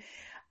Jordan.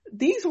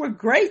 These were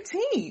great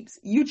teams.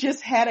 You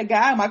just had a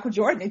guy, Michael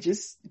Jordan, that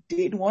just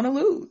didn't want to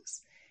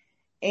lose.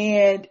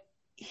 And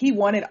he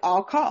won at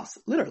all costs,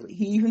 literally.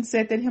 He even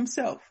said that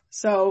himself.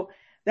 So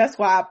that's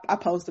why I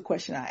posed the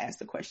question. I asked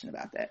the question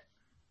about that.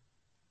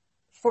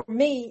 For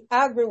me,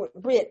 I agree with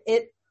Britt.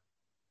 It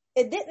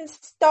didn't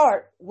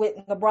start with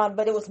LeBron,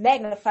 but it was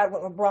magnified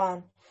with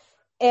LeBron.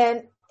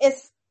 And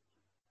it's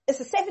a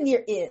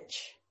 7-year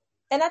itch.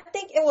 And I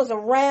think it was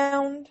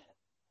around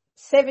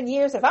 7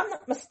 years, if I'm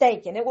not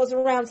mistaken, it was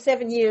around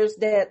 7 years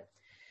that,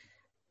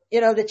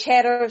 the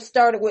chatter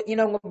started with,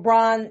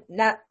 LeBron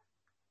not,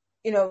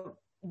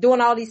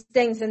 doing all these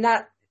things and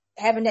not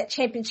having that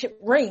championship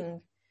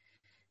ring.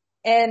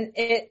 And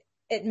it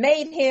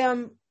made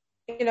him,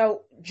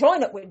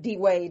 join up with D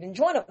Wade and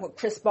join up with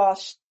Chris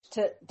Bosh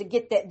to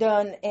get that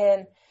done.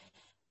 And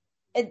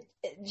it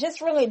just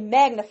really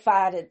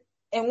magnified it.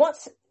 And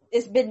once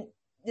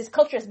this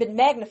culture has been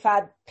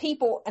magnified,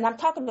 people, and I'm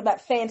talking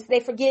about fans, they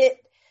forget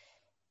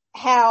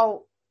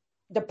how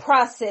the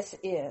process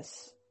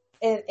is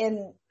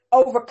in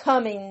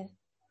overcoming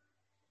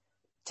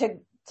to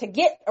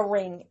get a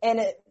ring, and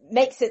it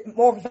makes it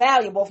more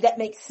valuable, if that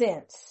makes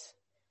sense.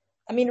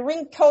 I mean, the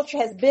ring culture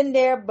has been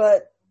there,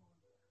 but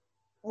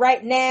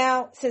right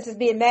now, since it's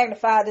being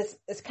magnified,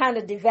 it's kind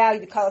of devalued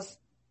because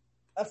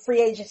of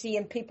free agency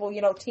and people,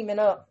 teaming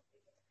up.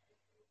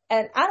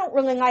 And I don't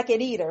really like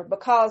it either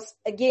because,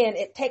 again,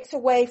 it takes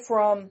away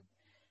from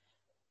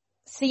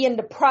seeing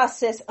the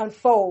process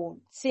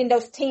unfold, seeing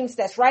those teams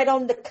that's right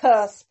on the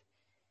cusp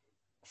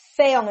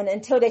failing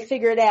until they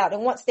figure it out.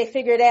 And once they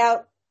figure it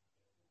out,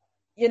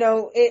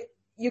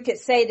 you could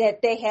say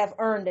that they have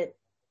earned it.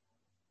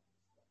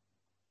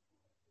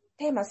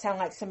 Damn, I sound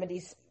like some of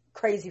these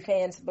crazy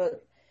fans,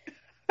 but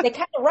they're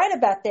kind of right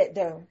about that,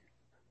 though.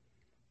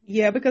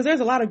 Yeah, because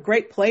there's a lot of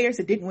great players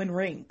that didn't win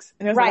rings.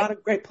 And there's a lot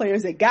of great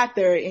players that got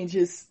there and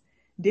just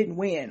didn't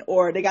win.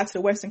 Or they got to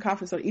the Western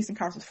Conference or the Eastern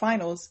Conference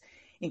Finals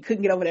and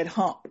couldn't get over that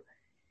hump.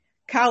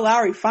 Kyle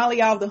Lowry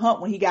finally out of the hump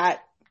when he got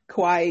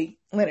Kawhi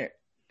Leonard.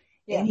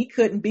 Yeah. And he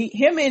couldn't beat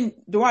him, and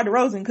DeMar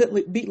DeRozan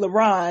couldn't beat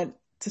LeBron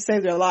to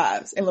save their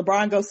lives. And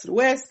LeBron goes to the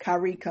West,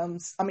 Kawhi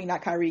comes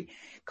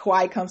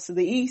to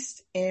the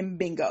East, and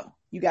bingo,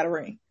 you got a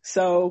ring.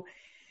 So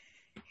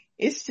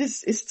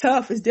it's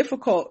tough. It's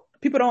difficult.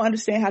 People don't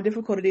understand how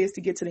difficult it is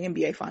to get to the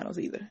NBA Finals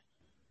either.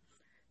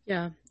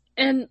 Yeah.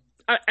 And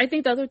I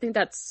think the other thing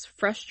that's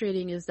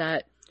frustrating is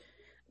that,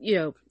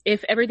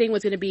 if everything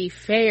was going to be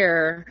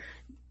fair,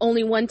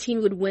 only one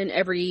team would win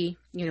every,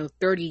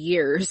 30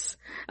 years.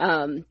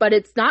 But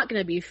it's not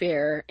going to be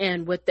fair.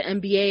 And with the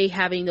NBA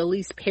having the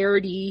least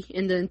parity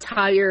in the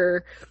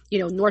entire,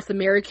 North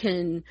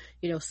American,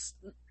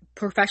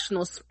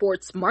 professional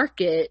sports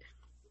market,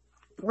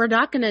 we're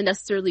not going to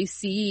necessarily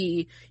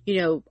see,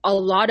 a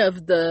lot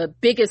of the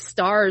biggest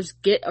stars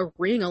get a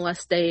ring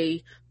unless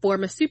they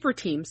form a super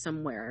team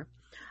somewhere.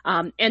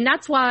 And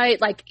that's why,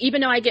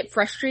 even though I get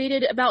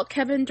frustrated about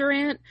Kevin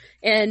Durant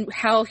and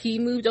how he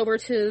moved over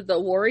to the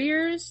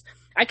Warriors,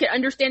 I can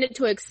understand it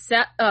to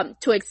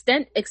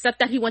extent, except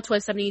that he went to a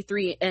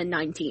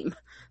 73-9 team.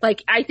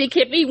 I think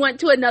if he went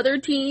to another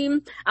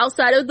team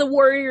outside of the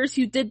Warriors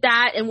who did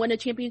that and won a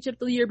championship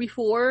the year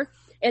before,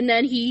 and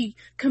then he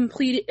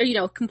completed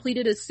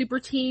a super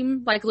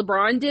team like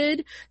LeBron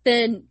did,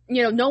 then,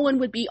 no one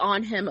would be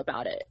on him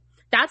about it.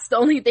 That's the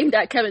only thing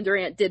that Kevin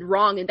Durant did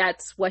wrong, and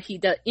that's what he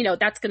does,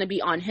 that's going to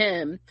be on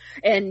him.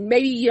 And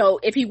maybe,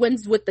 if he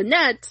wins with the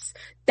Nets,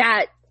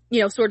 that,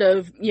 sort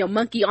of,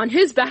 monkey on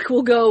his back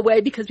will go away,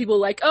 because people are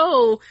like,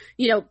 oh,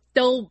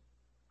 they'll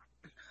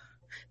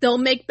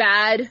make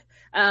bad,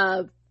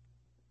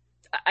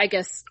 I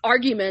guess,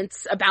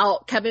 arguments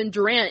about Kevin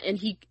Durant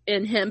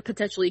and him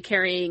potentially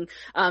carrying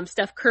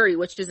Steph Curry,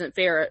 which isn't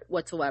fair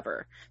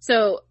whatsoever.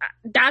 So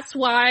that's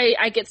why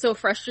I get so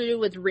frustrated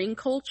with ring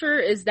culture,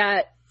 is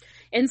that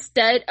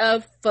instead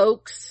of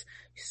folks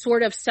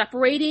sort of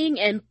separating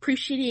and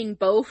appreciating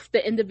both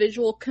the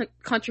individual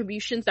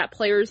contributions that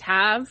players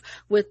have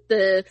with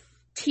the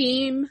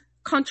team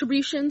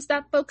contributions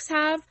that folks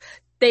have,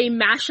 they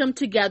mash them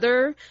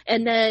together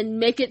and then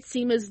make it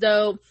seem as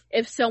though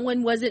if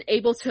someone wasn't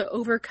able to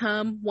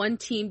overcome one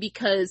team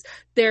because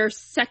their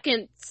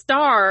second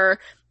star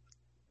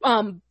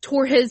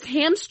tore his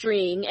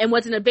hamstring and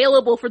wasn't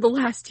available for the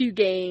last 2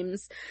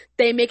 games,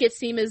 they make it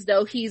seem as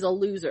though he's a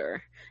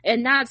loser.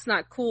 And that's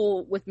not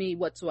cool with me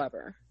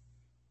whatsoever.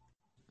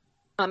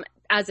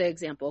 As an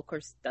example, of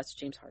course, that's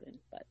James Harden.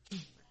 But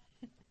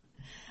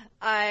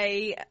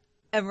I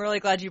am really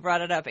glad you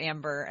brought it up,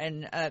 Amber,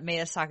 and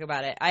made us talk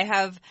about it. I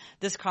have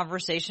this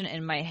conversation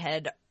in my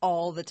head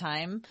all the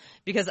time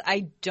because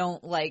I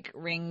don't like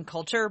ring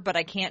culture, but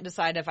I can't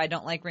decide if I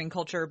don't like ring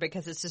culture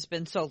because it's just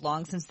been so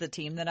long since the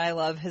team that I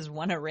love has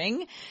won a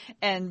ring,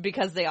 and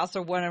because they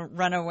also want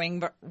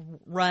to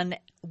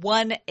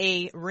won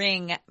a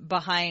ring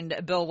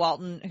behind Bill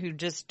Walton, who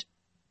just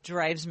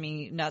drives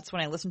me nuts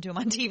when I listen to him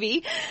on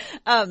TV.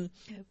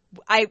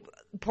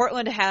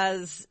 Portland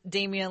has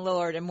Damian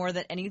Lillard, and more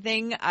than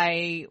anything,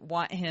 I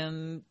want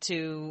him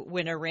to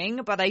win a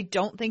ring, but I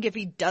don't think if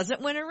he doesn't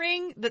win a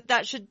ring,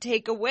 that should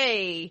take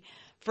away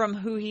from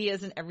who he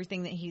is and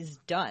everything that he's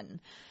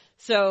done.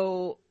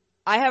 So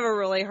I have a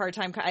really hard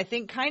time. I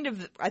think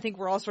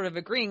we're all sort of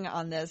agreeing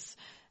on this.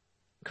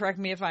 Correct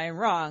me if I'm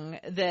wrong,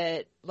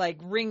 that like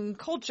ring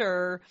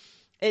culture,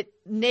 it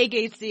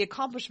negates the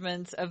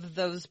accomplishments of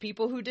those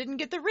people who didn't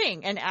get the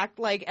ring and act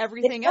like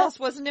everything else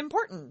wasn't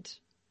important.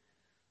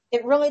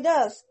 It really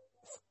does.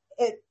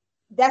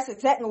 That's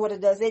exactly what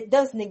it does. It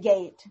does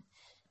negate.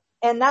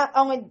 And not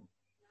only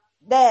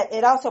that,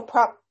 it also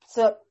props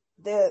up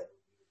the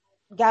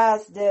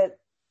guys that,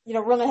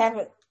 really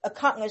haven't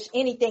accomplished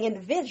anything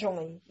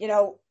individually,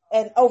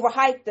 and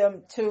overhype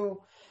them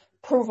to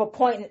prove a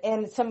point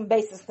in some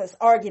baseless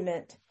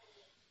argument.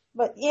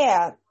 But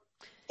yeah,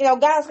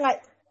 guys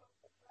like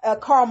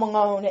Karl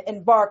Malone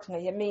and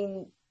Barkley, I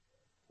mean,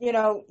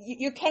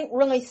 you can't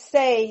really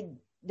say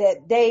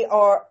that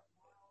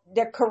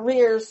their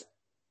careers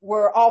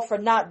were all for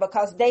naught,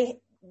 because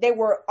they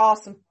were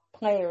awesome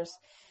players,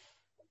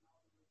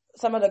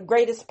 some of the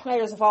greatest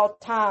players of all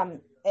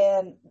time,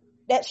 and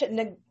that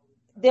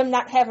them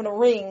not having a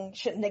ring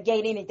shouldn't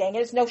negate anything.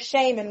 There's no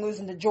shame in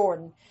losing to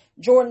Jordan.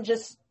 Jordan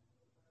just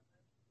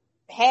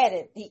had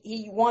it.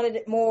 He wanted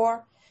it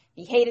more.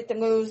 He hated to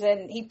lose,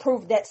 and he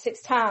proved that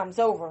 6 times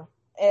over.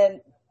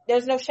 And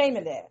there's no shame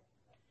in that.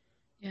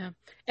 Yeah.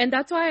 And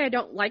that's why I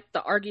don't like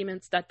the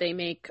arguments that they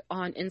make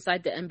on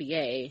Inside the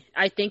NBA.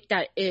 I think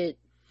that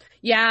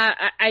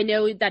I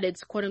know that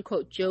it's quote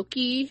unquote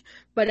jokey,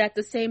 but at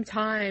the same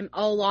time,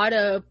 a lot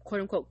of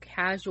quote unquote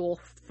casual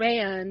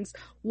fans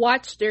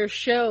watch their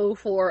show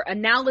for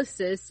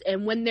analysis,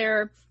 and when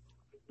they're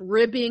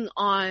ribbing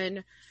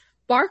on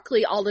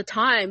Barkley all the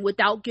time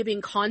without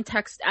giving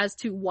context as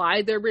to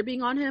why they're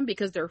ribbing on him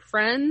because they're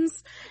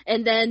friends,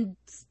 and then,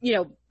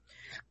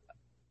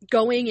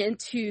 going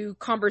into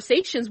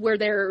conversations where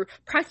they're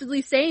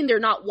practically saying they're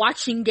not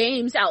watching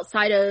games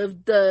outside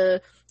of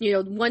the,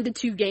 1 to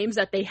 2 games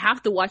that they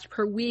have to watch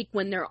per week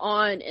when they're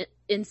on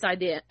Inside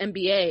the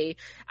NBA.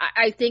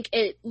 I think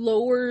it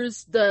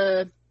lowers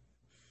the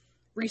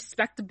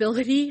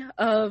respectability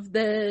of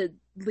the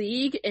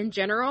league in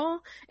general,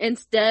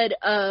 instead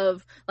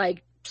of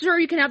like, sure,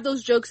 you can have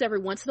those jokes every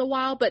once in a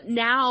while, but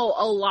now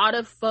a lot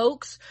of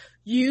folks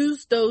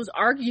use those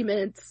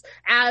arguments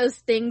as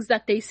things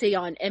that they say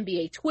on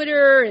NBA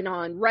Twitter and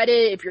on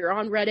Reddit, if you're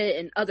on Reddit,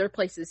 and other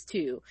places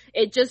too.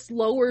 It just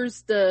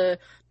lowers the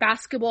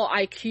basketball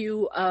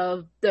IQ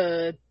of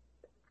the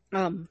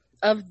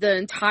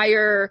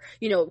entire,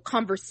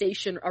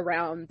 conversation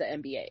around the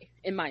NBA,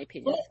 in my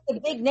opinion.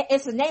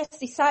 It's a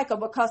nasty cycle,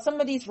 because some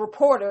of these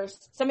reporters,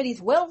 some of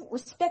these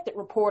well-respected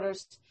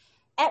reporters,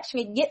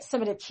 actually get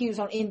some of the cues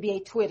on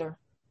NBA Twitter.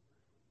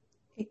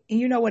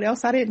 You know what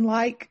else I didn't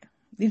like?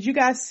 Did you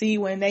guys see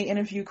when they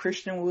interviewed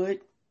Christian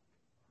Wood?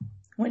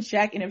 When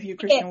Shaq interviewed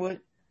Christian Wood?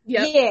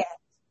 Yeah.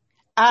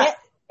 That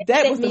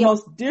was the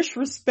most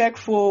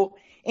disrespectful,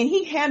 and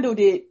he handled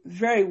it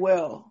very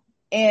well.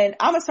 And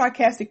I'm a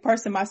sarcastic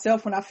person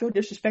myself. When I feel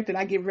disrespected,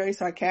 I get very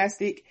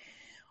sarcastic.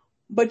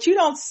 But you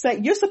don't say,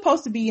 you're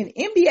supposed to be an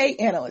NBA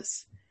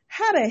analyst.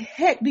 How the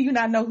heck do you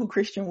not know who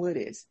Christian Wood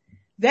is?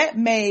 That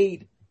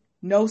made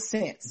no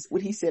sense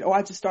when he said,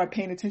 I just started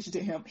paying attention to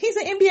him. He's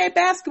an NBA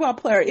basketball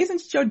player.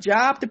 Isn't it your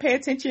job to pay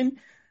attention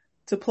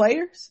to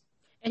players?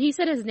 And he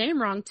said his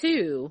name wrong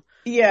too.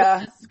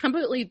 Yeah. It's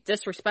completely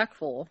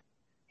disrespectful.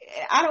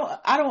 I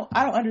don't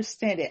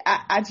understand it.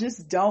 I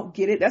just don't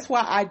get it. That's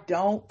why I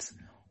don't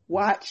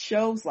watch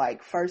shows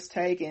like First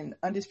Take and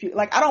Undisputed.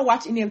 Like, I don't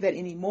watch any of that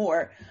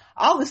anymore.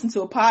 I'll listen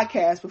to a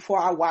podcast before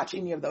I watch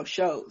any of those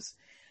shows.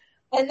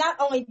 And not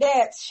only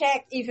that,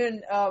 Shaq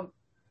even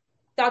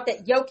thought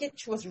that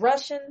Jokic was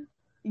Russian.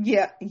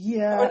 Yeah.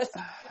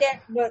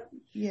 But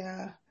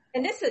yeah.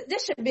 And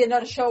this should be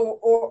another show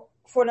or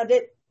for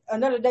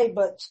another day.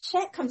 But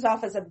Shaq comes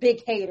off as a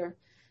big hater.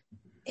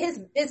 His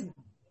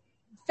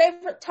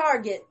favorite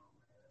target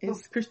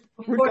is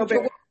Rudy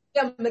Gobert.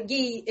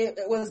 McGee. It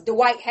was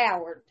Dwight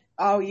Howard.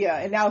 Oh yeah,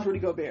 and now it's Rudy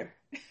Gobert.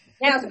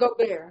 Now it's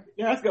Gobert.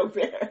 Yeah, it's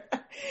Gobert.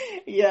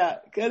 Yeah,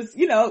 because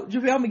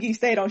JaVale McGee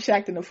stayed on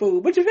Shaqtin' a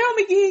Fool, but JaVale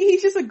McGee,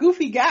 he's just a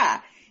goofy guy.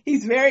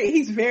 He's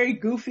very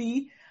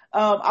goofy.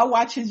 I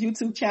watch his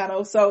YouTube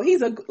channel, so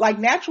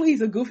naturally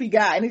he's a goofy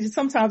guy, and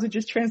sometimes it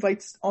just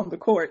translates on the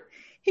court.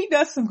 He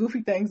does some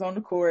goofy things on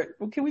the court.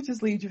 Well, can we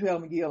just leave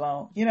JaVale McGee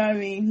alone? You know what I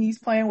mean? He's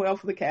playing well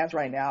for the Cavs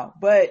right now,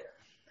 but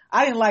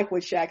I didn't like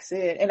what Shaq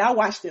said, and I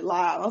watched it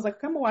live. I was like,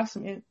 I'm gonna watch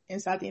some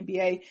Inside the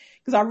NBA,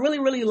 because I really,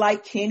 really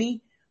like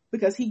Kenny,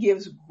 because he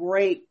gives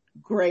great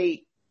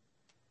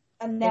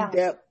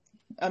in-depth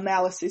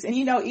analysis. And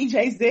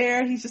EJ's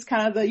there. He's just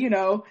kind of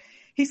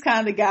he's kind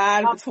of the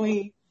guy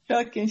between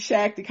Chuck and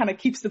Shaq that kind of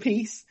keeps the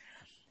peace.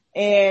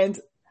 And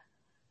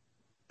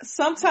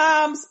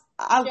sometimes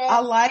I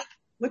like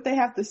what they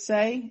have to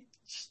say,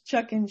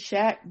 Chuck and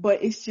Shaq,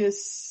 but it's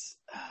just,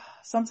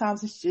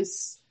 sometimes it's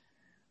just,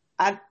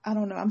 I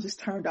don't know. I'm just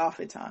turned off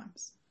at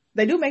times.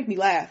 They do make me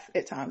laugh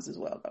at times as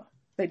well, though.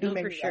 They do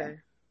make me laugh.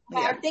 Yeah.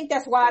 I think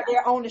that's why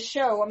they're on the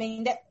show. I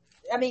mean,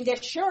 they're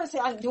sure as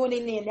hell doing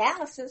any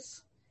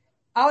analysis.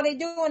 All they're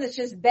doing is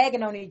just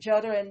bagging on each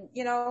other, and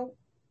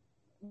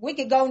we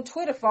could go on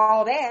Twitter for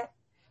all that.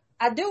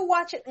 I do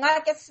watch it,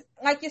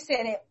 like you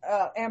said,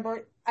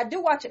 Amber. I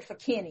do watch it for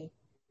Kenny,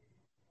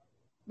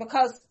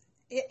 because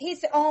he's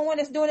the only one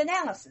that's doing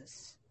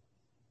analysis.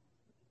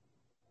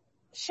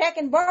 Shaq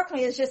and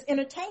Barkley is just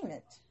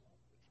entertainment.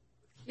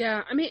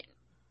 Yeah, I mean,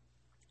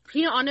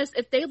 being honest,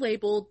 if they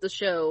labeled the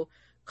show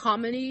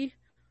comedy,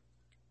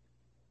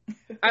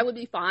 I would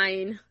be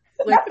fine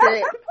with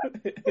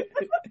it.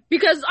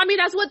 Because, I mean,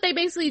 that's what they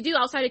basically do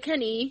outside of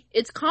Kenny.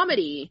 It's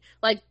comedy.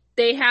 Like,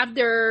 they have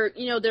their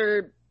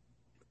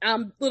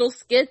little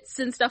skits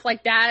and stuff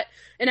like that.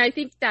 And I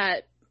think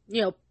that,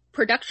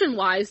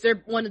 production-wise,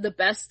 they're one of the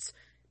best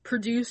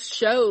produced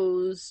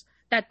shows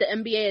that the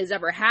NBA has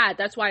ever had.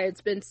 That's why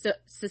it's been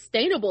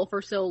sustainable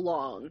for so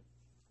long.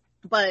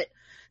 But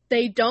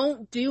they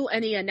don't do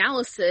any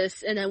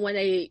analysis. And then when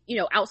they,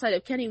 outside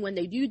of Kenny, when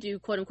they do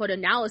quote unquote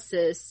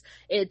analysis,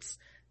 it's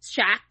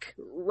Shaq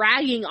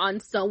ragging on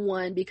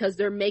someone because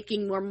they're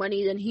making more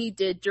money than he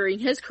did during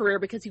his career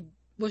because he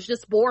was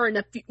just born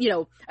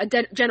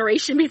a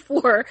generation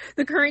before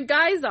the current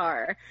guys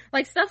are.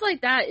 Like, stuff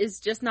like that is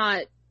just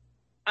not,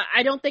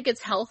 I don't think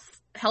it's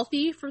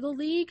healthy for the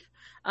league.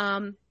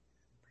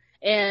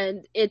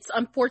 And it's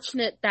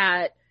unfortunate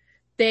that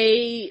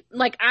they,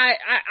 like,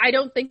 I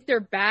don't think they're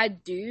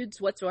bad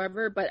dudes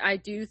whatsoever, but I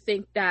do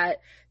think that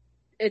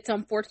it's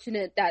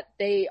unfortunate that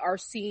they are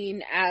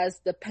seen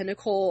as the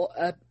pinnacle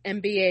of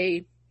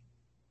NBA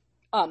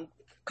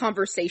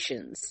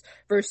conversations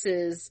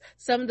versus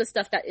some of the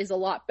stuff that is a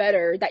lot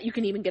better that you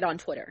can even get on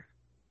Twitter.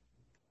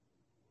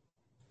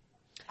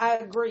 I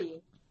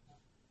agree.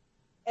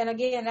 And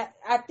again,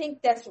 I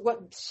think that's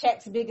what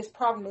Shaq's biggest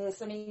problem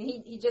is. I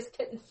mean, he just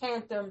couldn't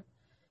fathom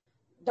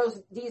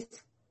these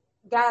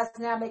guys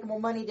now making more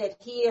money than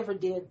he ever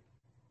did.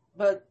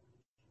 But,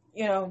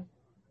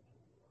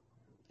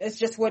 it's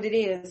just what it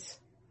is.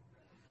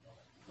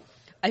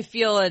 I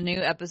feel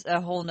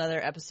a whole nother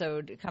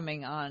episode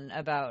coming on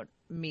about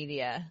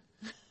media.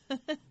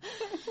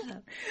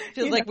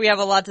 Feels like we have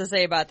a lot to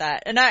say about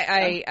that. And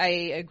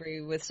I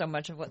agree with so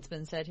much of what's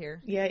been said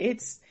here. Yeah,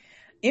 it's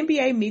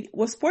NBA media,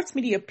 sports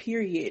media,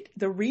 period.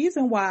 The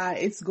reason why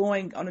it's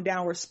going on a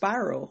downward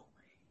spiral,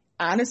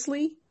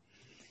 honestly,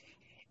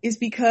 is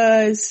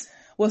because,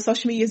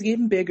 social media is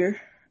getting bigger,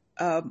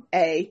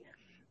 A.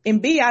 And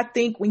B, I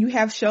think when you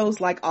have shows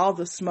like All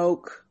the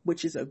Smoke,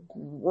 which is a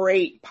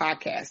great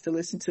podcast to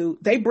listen to,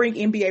 they bring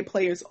NBA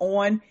players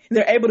on and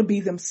they're able to be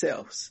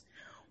themselves.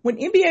 When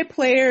NBA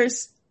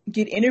players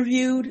get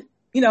interviewed,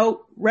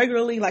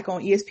 regularly, like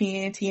on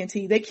ESPN,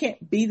 TNT, they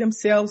can't be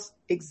themselves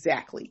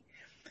exactly.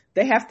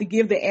 They have to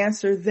give the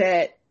answer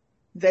that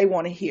they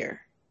want to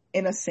hear,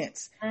 in a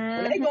sense.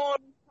 When they go on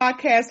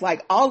podcasts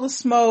like All the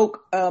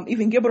Smoke,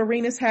 even Gilbert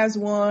Arenas has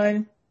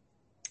one,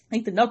 I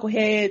think the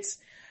Knuckleheads,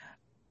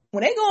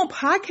 when they go on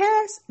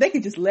podcasts, they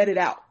can just let it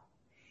out.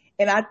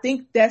 And I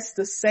think that's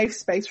the safe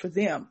space for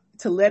them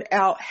to let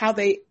out how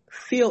they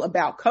feel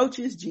about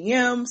coaches,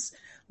 GMs,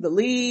 the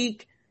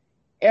league,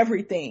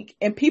 everything.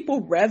 And people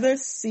rather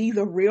see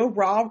the real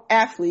raw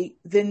athlete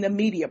than the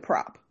media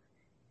prop.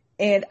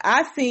 And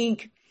I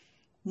think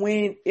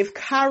if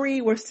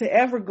Kyrie was to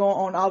ever go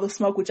on All the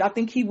Smoke, which I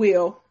think he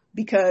will,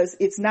 because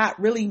it's not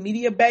really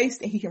media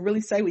based and he can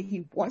really say what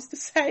he wants to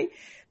say,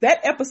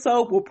 that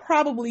episode will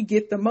probably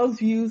get the most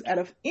views out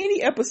of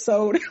any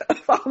episode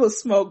of All the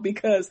Smoke,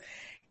 because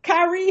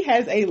Kyrie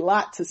has a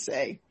lot to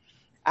say.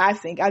 I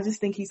just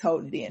think he's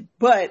holding it in,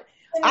 but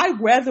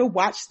I'd rather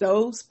watch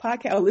those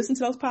podcasts or listen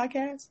to those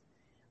podcasts,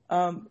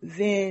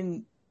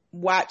 than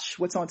watch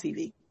what's on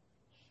TV.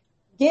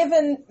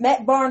 Given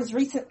Matt Barnes'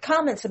 recent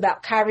comments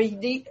about Kyrie,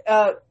 do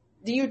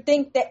you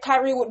think that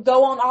Kyrie would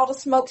go on All the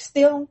Smoke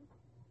still?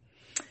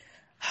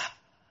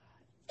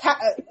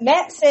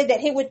 Matt said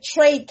that he would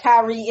trade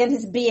Kyrie in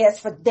his BS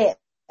for depth.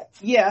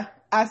 Yeah,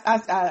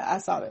 I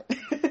saw that.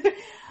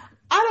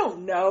 I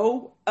don't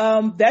know.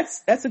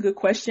 That's a good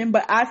question,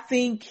 but I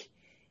think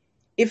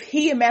if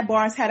he and Matt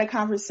Barnes had a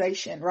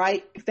conversation,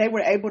 right? If they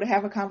were able to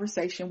have a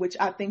conversation, which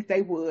I think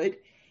they would,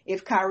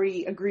 if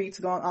Kyrie agreed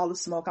to go on All the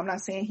Smoke. I'm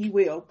not saying he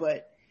will,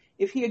 but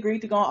if he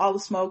agreed to go on All the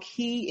Smoke,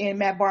 he and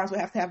Matt Barnes would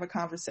have to have a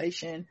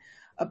conversation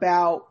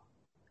about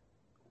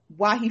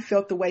why he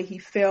felt the way he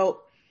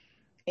felt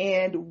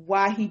and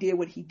why he did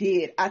what he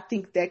did. I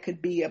think that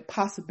could be a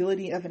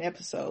possibility of an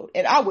episode.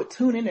 And I would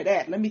tune into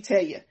that, let me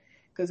tell you,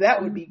 because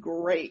that would be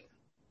great.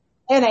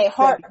 In a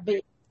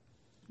heartbeat.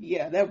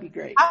 Yeah, that would be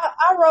great.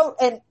 I wrote,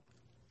 and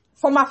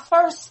for my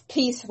first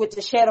piece with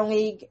the Shadow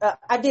League,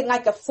 I did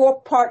like a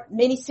 4-part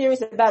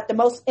miniseries about the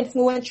most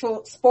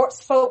influential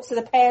sports folks of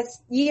the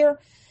past year.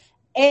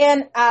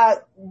 And I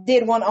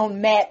did one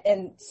on Matt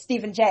and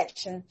Steven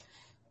Jackson,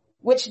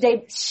 which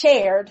they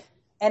shared.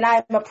 And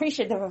I'm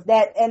appreciative of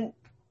that. And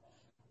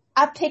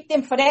I picked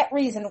them for that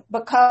reason,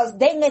 because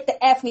they let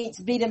the athletes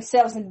be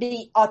themselves and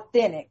be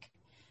authentic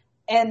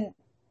and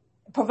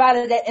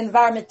provided that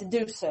environment to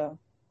do so.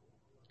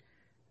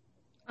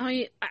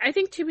 I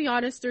think, to be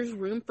honest, there's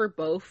room for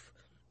both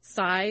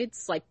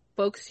sides, like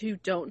folks who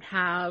don't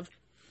have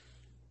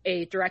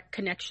a direct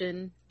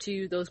connection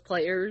to those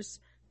players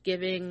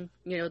giving,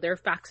 their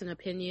facts and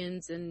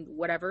opinions and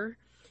whatever,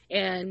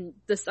 and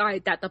the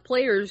side that the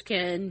players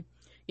can,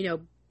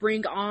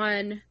 bring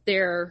on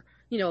their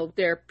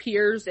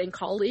peers and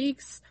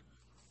colleagues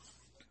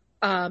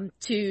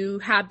to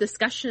have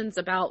discussions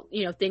about,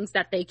 things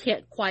that they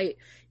can't quite,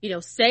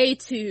 say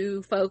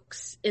to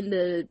folks in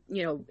the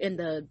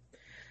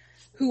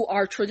who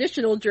are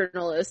traditional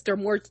journalists or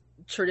more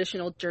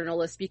traditional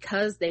journalists,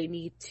 because they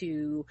need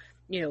to,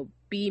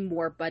 be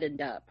more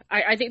buttoned up.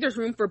 I think there's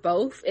room for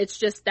both. It's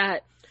just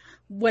that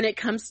when it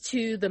comes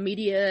to the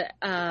media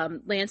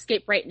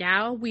landscape right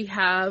now, we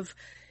have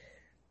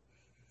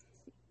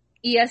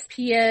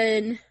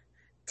ESPN,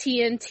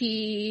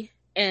 TNT,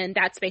 and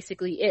that's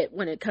basically it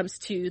when it comes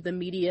to the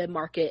media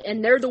market.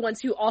 And they're the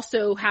ones who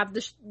also have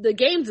the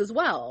games as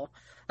well.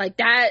 Like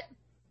that,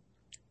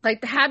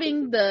 like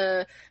having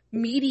the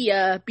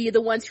media be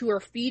the ones who are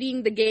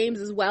feeding the games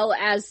as well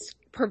as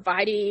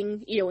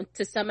providing,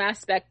 to some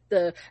aspect,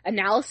 the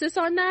analysis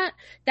on that.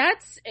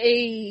 That's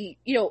a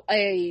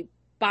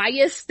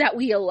bias that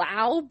we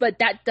allow, but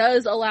that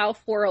does allow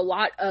for a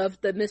lot of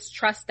the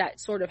mistrust that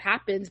sort of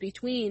happens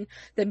between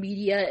the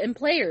media and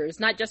players,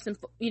 not just in,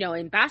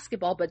 in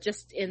basketball, but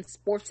just in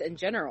sports in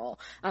general.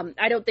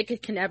 I don't think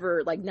it can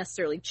ever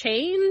necessarily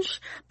change,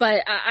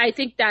 but I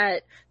think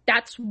that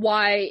that's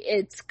why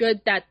it's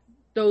good that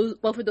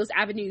both of those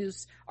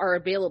avenues are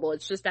available.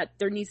 It's just that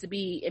there needs to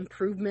be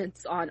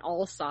improvements on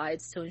all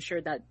sides to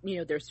ensure that,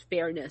 there's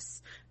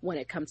fairness when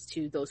it comes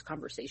to those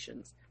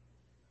conversations.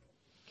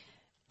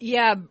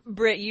 Yeah,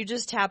 Britt, you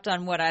just tapped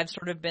on what I've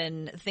sort of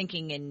been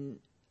thinking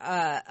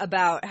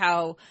about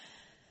how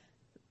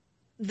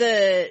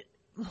the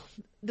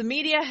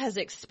media has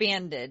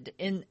expanded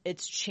in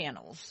its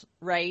channels,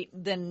 right,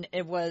 than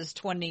it was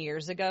 20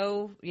 years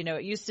ago.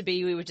 It used to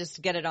be we would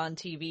just get it on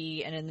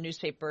TV and in the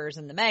newspapers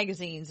and the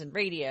magazines and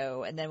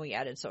radio, and then we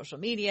added social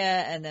media,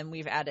 and then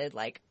we've added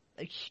a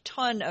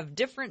ton of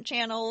different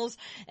channels,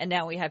 and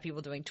now we have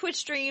people doing Twitch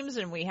streams,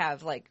 and we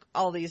have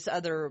all these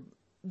other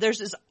 – there's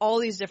just all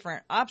these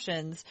different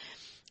options.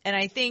 And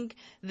I think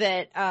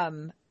that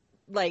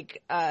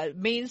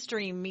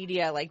mainstream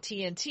media like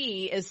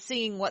TNT is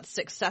seeing what's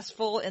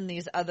successful in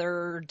these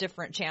other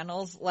different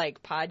channels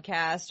like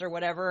podcasts or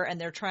whatever, and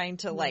they're trying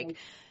to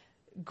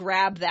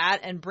grab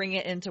that and bring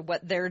it into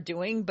what they're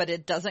doing, but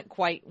it doesn't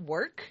quite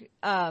work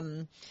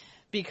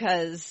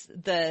because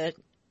the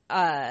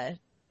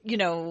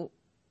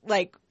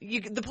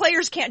the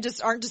players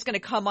aren't just going to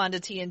come onto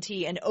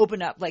TNT and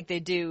open up like they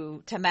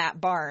do to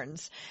Matt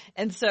Barnes.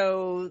 And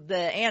so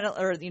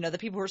the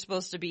people who are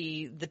supposed to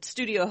be the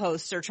studio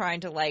hosts are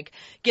trying to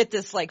get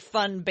this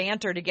fun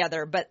banter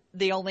together, but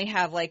they only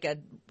have a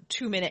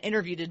 2-minute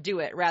interview to do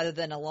it rather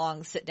than a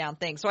long sit down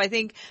thing. So I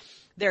think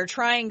they're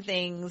trying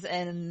things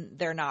and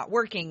they're not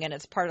working, and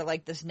it's part of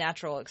this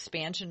natural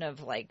expansion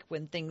of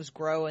when things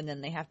grow and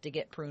then they have to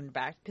get pruned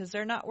back because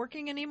they're not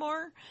working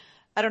anymore.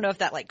 I don't know if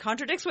that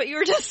contradicts what you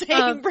were just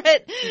saying,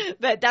 Britt,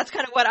 but that's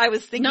kind of what I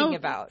was thinking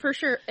about. For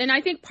sure. And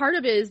I think part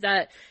of it is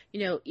that,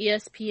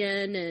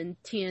 ESPN and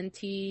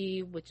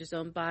TNT, which is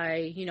owned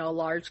by, a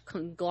large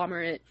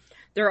conglomerate,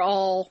 they're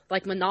all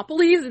like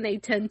monopolies, and they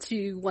tend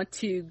to want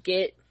to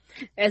get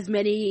as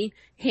many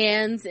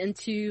hands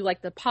into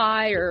like the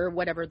pie or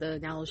whatever the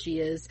analogy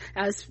is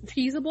as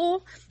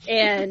feasible.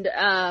 And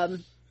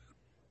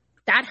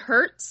that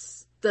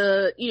hurts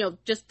the,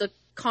 just the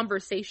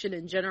conversation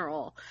in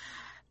general.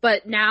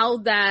 But now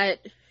that,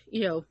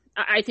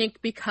 I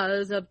think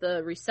because of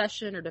the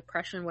recession or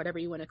depression, whatever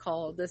you want to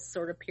call this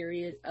sort of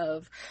period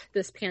of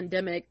this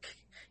pandemic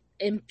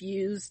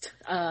infused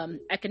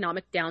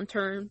economic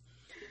downturn,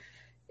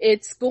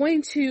 it's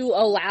going to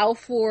allow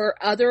for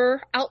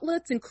other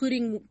outlets,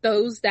 including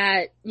those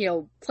that,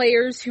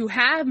 players who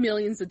have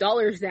millions of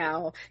dollars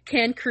now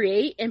can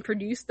create and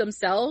produce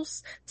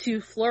themselves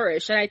to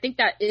flourish. And I think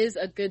that is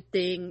a good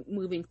thing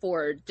moving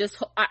forward.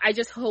 I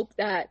just hope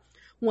that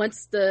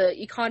once the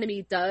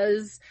economy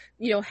does,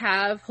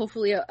 have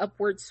hopefully an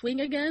upward swing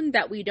again,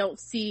 that we don't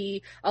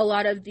see a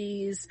lot of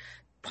these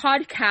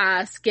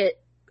podcasts get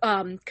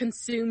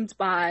consumed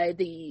by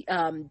the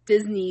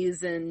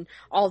Disneys and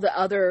all the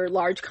other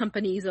large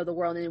companies of the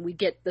world, and we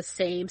get the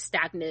same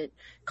stagnant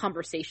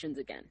conversations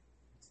again.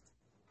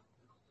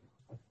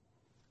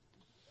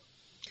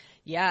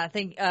 Yeah,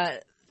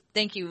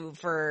 thank you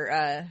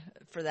for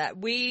that.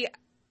 We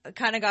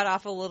kind of got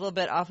off a little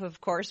bit off of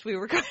course. We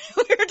were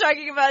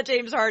talking about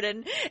James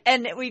Harden,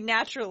 and we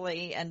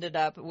naturally ended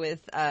up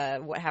with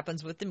what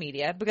happens with the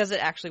media, because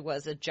it actually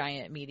was a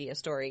giant media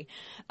story.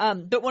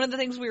 But one of the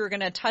things we were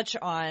going to touch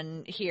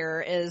on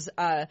here is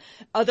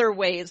other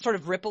ways, sort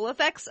of ripple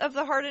effects of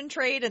the Harden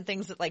trade and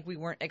things that like we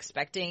weren't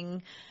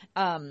expecting.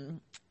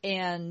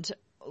 And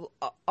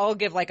I'll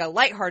give like a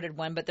lighthearted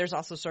one, but there's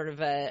also sort of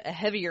a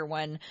heavier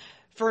one.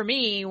 For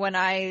me, when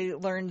I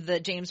learned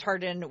that James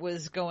Harden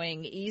was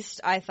going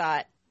east, I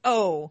thought,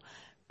 oh,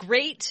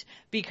 great,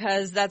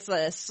 because that's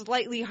a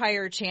slightly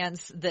higher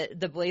chance that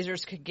the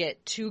Blazers could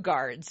get two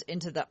guards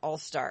into the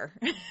All-Star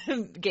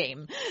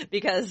game.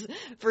 Because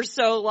for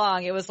so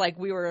long, it was like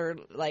we were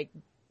like,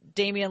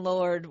 Damian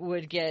Lillard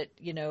would get,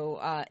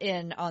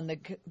 in on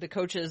the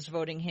coaches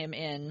voting him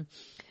in.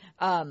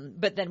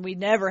 But then we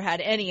never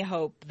had any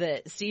hope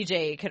that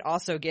CJ could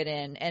also get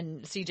in,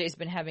 and CJ's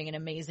been having an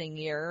amazing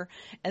year.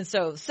 And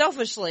so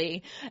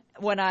selfishly,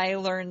 when I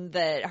learned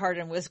that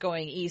Harden was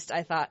going east,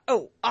 I thought,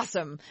 oh,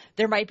 awesome.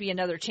 There might be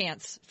another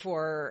chance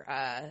for,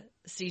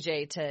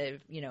 CJ to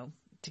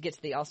get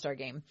to the All-Star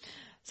game.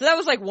 So that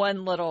was like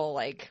one little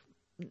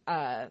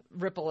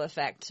ripple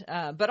effect.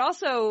 But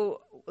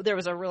also there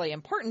was a really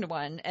important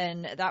one,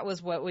 and that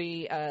was what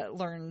we,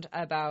 learned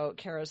about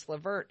Caris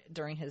LeVert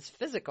during his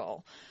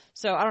physical.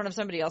 So I don't know if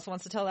somebody else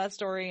wants to tell that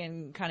story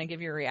and kind of give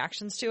your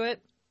reactions to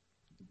it.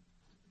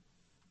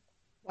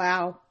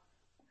 Wow.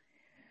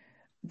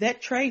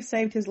 That trade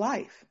saved his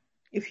life,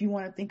 if you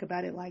want to think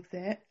about it like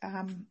that.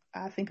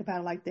 I think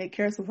about it like that.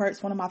 Caris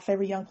LeVert's one of my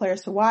favorite young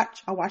players to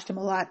watch. I watched him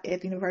a lot at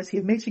the University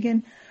of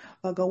Michigan.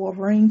 Go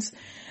Wolverines.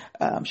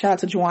 Shout out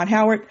to Juwan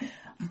Howard.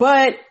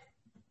 But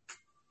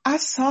I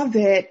saw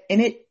that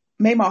and it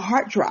made my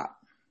heart drop,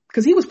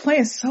 because he was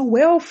playing so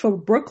well for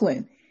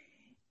Brooklyn.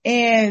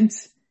 And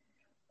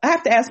I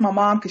have to ask my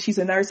mom, because she's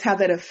a nurse, how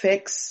that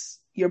affects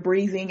your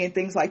breathing and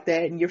things like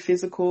that, and your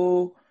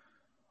physical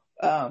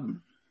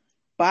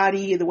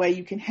body, the way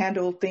you can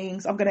handle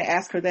things. I'm going to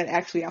ask her that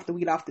actually after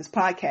we get off this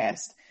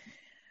podcast.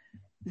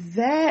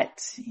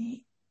 That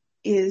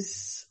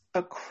is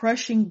a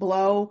crushing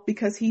blow,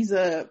 because he's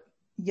a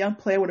young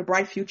player with a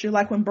bright future.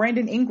 Like when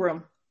Brandon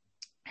Ingram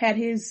had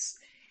his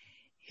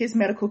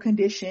medical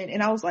condition,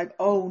 and I was like,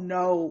 oh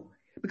no.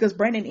 Because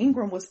Brandon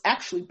Ingram was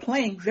actually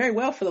playing very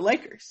well for the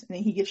Lakers. And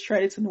then he gets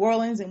traded to New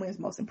Orleans and wins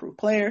Most Improved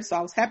Player. So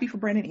I was happy for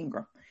Brandon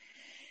Ingram.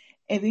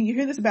 And then you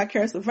hear this about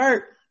Caris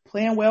LeVert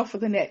playing well for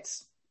the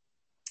Nets.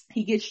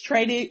 He gets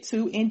traded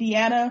to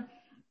Indiana,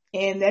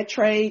 and that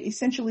trade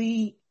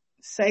essentially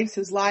saves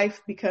his life,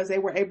 because they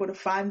were able to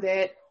find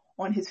that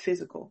on his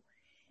physical.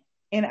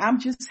 And I'm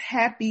just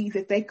happy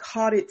that they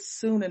caught it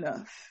soon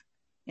enough,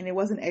 and it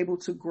wasn't able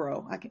to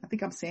grow. I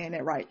think I'm saying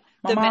that right.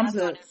 My mom's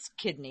on his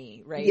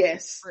kidney, right?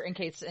 Yes. In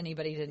case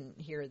anybody didn't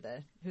hear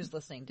who's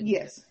listening didn't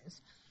yes.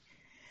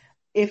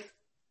 hear the news.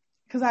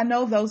 Because I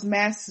know those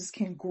masses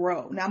can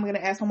grow. Now I'm going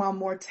to ask my mom a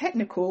more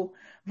technical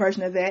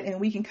version of that, and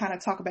we can kind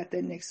of talk about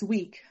that next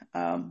week.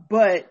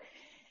 But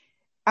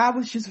I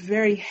was just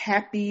very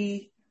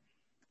happy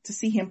to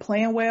see him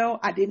playing well.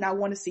 I did not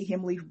want to see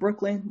him leave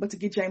Brooklyn, but to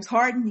get James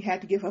Harden, you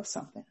had to give up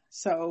something.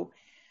 So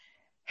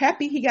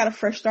happy he got a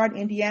fresh start in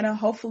Indiana.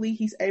 Hopefully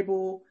he's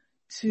able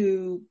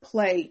to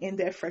play in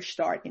that fresh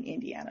start in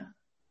Indiana.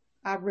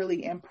 I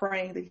really am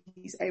praying that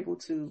he's able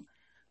to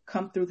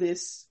come through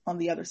this on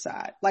the other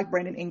side, like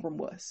Brandon Ingram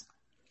was.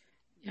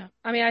 Yeah.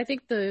 I mean, I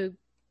think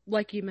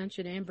like you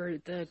mentioned, Amber,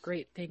 the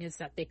great thing is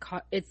that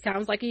it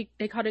sounds like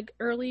they caught it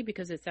early,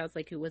 because it sounds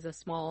like it was a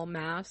small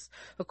mass.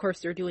 Of course,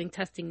 they're doing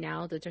testing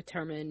now to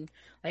determine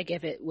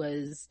if it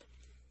was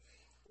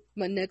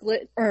I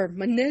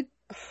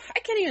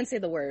can't even say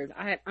the word.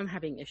 I'm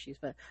having issues,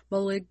 but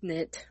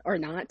malignant or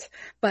not.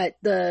 But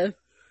the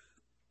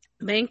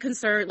main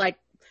concern,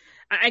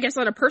 I guess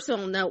on a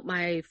personal note,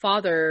 my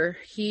father,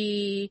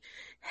 he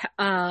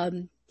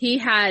he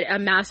had a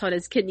mass on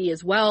his kidney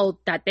as well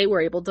that they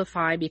were able to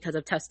find because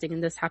of testing,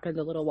 and this happened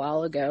a little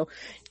while ago.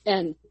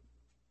 And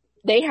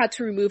they had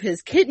to remove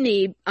his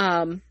kidney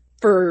because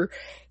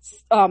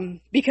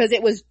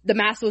the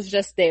mass was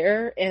just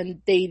there,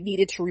 and they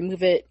needed to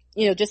remove it,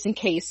 just in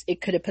case it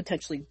could have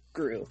potentially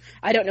grew.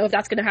 I don't know if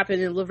that's going to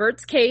happen in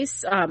Levert's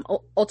case.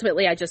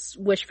 Ultimately, I just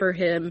wish for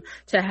him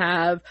to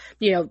have,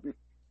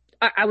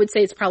 I would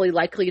say it's probably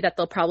likely that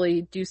they'll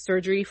probably do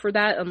surgery for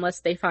that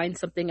unless they find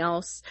something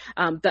else.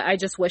 But I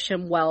just wish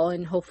him well,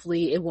 and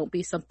hopefully it won't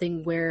be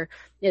something where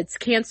it's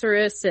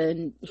cancerous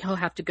and he'll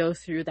have to go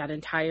through that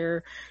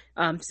entire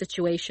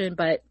situation.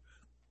 But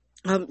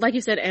like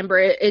you said, Amber,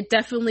 it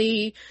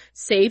definitely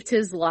saved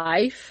his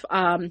life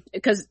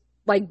because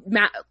like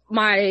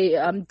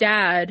my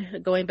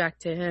dad, going back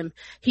to him,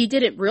 he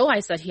didn't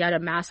realize that he had a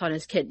mass on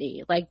his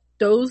kidney. Like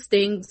those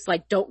things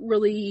don't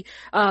really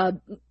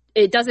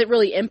it doesn't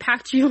really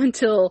impact you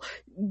until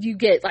you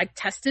get like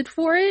tested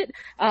for it,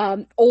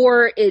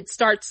 or it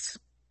starts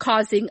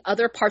causing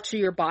other parts of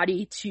your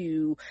body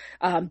to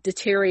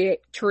deteriorate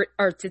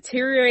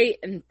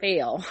and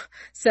fail.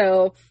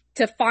 So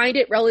to find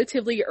it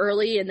relatively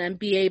early and then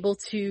be able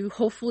to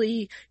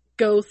hopefully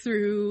go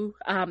through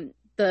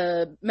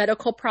the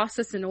medical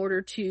process in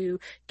order to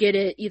get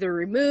it either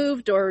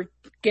removed or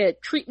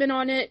get treatment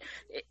on it,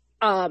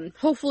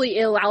 hopefully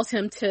it allows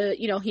him to,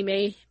 he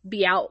may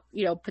be out,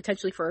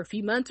 potentially for a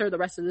few months or the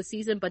rest of the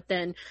season, but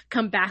then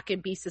come back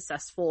and be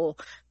successful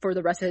for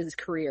the rest of his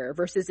career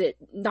versus it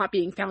not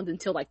being found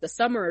until like the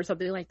summer or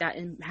something like that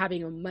and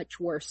having a much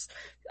worse,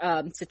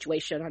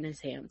 situation on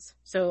his hands.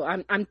 So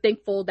I'm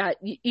thankful that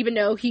even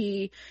though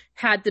he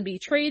had to be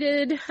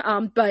traded,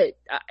 but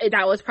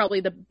that was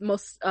probably the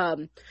most,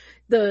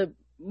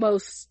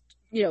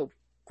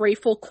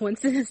 grateful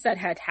coincidence that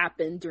had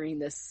happened during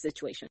this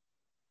situation.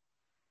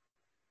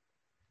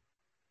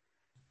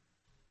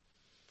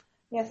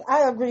 Yes,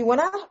 I agree. When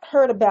I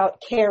heard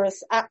about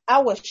Karras,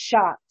 I was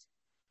shocked.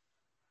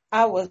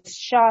 I was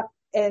shocked,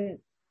 and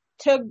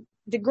to a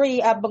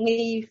degree, I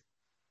believe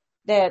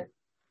that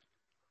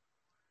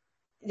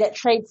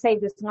trade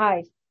saved his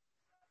life.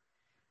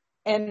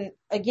 And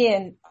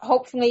again,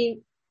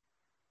 hopefully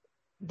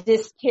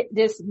this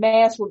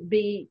mass would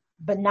be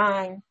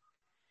benign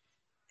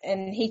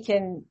and he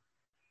can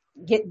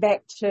get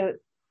back to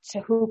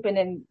hooping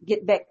and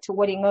get back to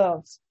what he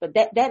loves. But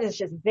that is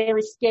just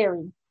very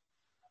scary.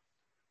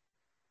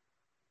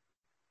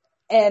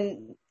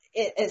 And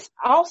it's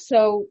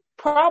also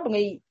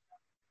probably,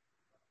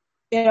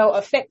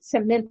 affects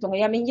him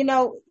mentally. I mean,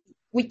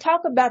 we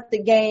talk about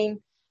the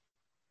game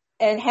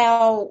and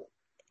how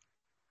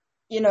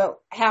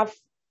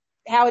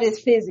it is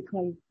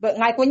physically, but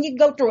like when you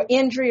go through an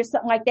injury or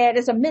something like that,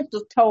 it's a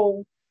mental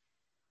toll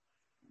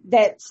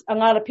that a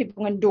lot of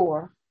people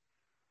endure.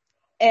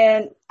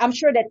 And I'm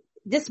sure that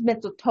this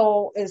mental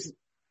toll is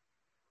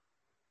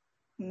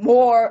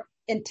more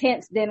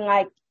intense than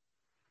like,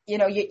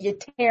 you're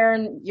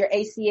tearing your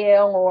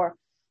ACL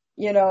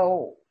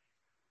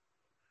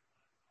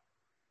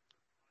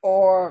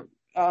or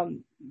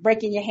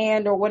breaking your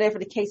hand or whatever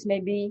the case may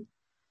be.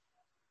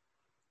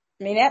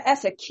 I mean,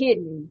 that's a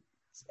kidney,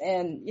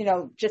 and,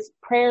 just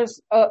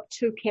prayers up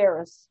to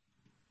Karras.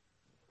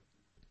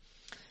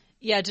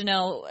 Yeah,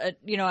 Janelle,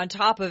 on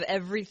top of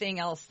everything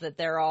else that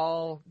they're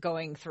all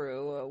going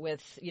through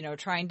with,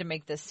 trying to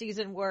make this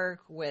season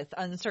work, with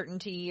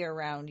uncertainty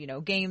around,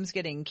 games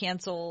getting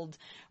canceled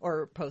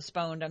or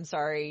postponed,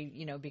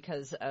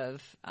 because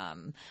of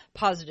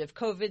positive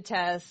COVID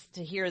tests,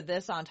 to hear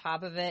this on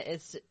top of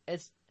it,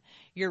 it's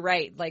you're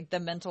right, like the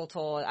mental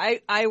toll.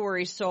 I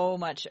worry so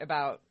much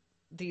about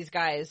these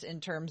guys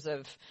in terms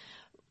of,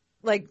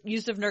 like,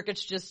 Jusuf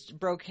Nurkic just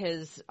broke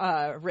his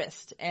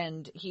wrist,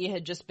 and he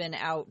had just been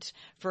out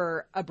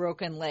for a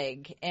broken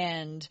leg,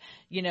 and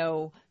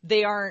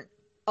they aren't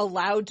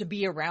allowed to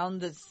be around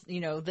this,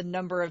 the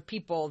number of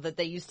people that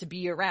they used to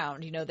be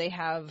around. They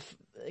have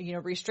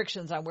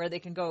restrictions on where they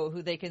can go,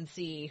 who they can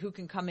see, who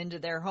can come into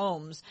their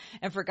homes.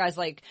 And for guys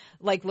like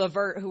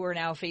Levert, who are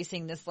now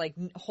facing this like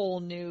whole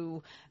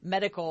new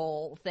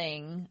medical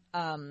thing,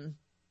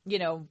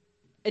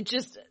 it's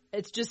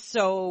just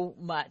so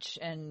much.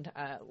 And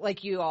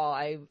like you all,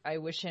 I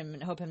wish him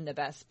and hope him the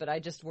best, but I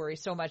just worry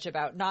so much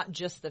about not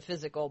just the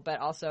physical, but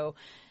also,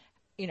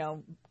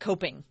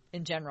 coping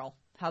in general,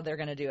 how they're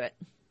going to do it.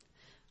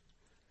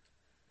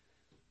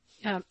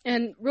 Yeah.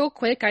 And real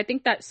quick, I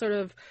think that sort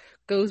of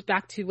goes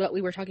back to what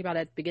we were talking about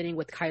at the beginning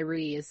with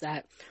Kyrie, is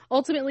that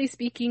ultimately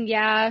speaking,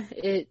 I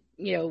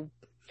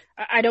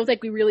don't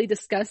think we really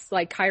discussed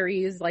like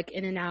Kyrie's like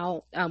in and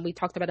out. We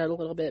talked about it a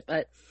little bit,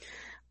 but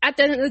at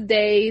the end of the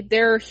day,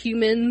 they're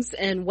humans,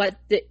 and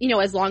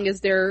as long as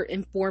they're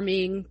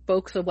informing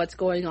folks of what's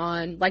going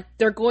on, like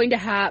there's going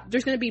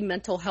to be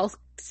mental health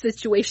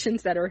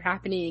situations that are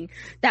happening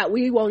that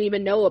we won't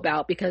even know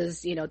about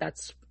because,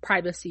 that's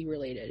privacy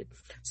related.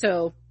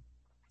 So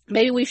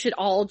maybe we should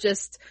all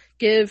just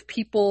give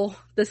people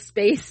the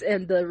space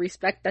and the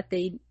respect that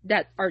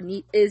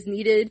is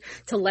needed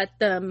to let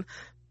them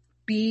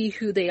be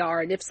who they are.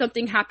 And if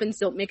something happens,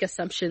 don't make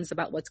assumptions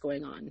about what's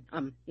going on.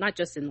 Not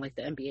just in like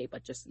the NBA,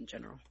 but just in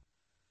general.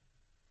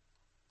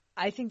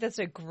 I think that's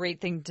a great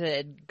thing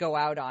to go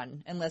out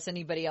on, unless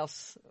anybody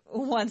else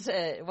wants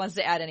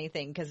to add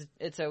anything, because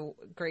it's a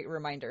great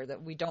reminder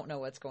that we don't know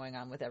what's going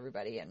on with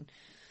everybody, and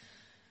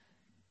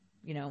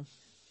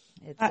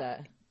it's.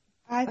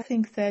 I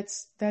think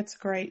that's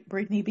great,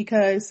 Brittany,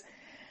 because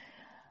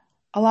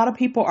a lot of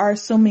people are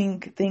assuming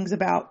things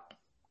about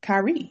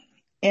Kyrie,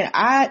 and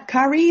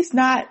Kyrie's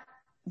not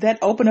that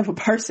open of a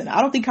person.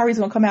 I don't think Kyrie's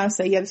gonna come out and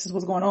say, "Yeah, this is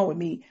what's going on with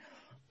me."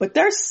 But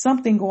there's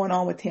something going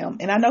on with him.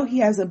 And I know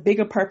he has a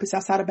bigger purpose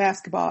outside of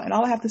basketball. And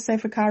all I have to say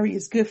for Kyrie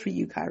is good for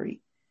you,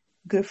 Kyrie.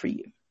 Good for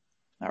you.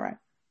 All right.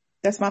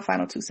 That's my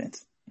final 2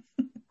 cents.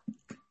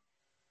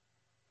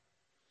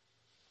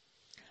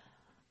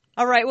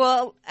 All right.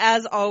 Well,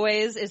 as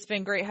always, it's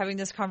been great having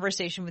this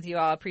conversation with you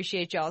all. I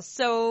appreciate y'all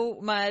so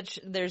much.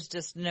 There's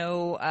just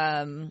no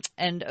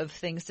end of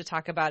things to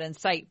talk about in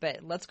sight, but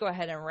let's go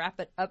ahead and wrap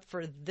it up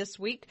for this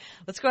week.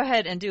 Let's go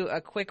ahead and do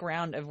a quick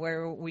round of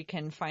where we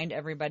can find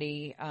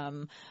everybody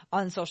on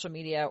social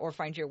media or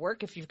find your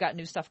work if you've got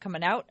new stuff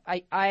coming out.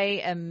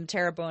 I am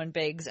Tara Bowen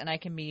Biggs, and I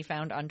can be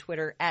found on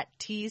Twitter at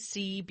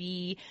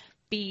TCBBIGGS.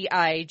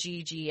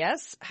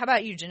 How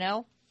about you,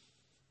 Janelle?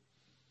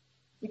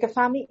 You can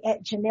find me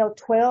at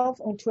Janelle12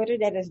 on Twitter.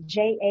 That is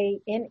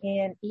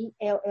JANNELLE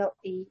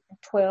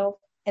 12.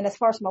 And as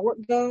far as my work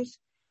goes,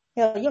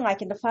 hell, you're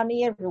liking to find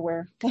me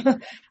everywhere.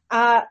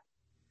 I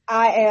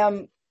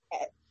am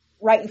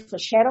writing for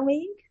Shadow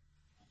League.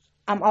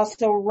 I'm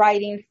also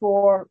writing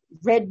for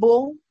Red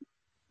Bull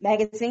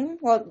magazine.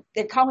 Well,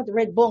 they call it the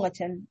Red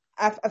Bulletin.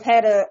 I've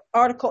had an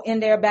article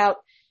in there about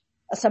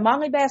a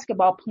Somali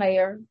basketball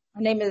player.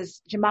 Her name is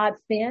Jamad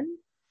Finn.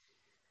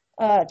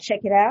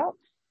 Check it out.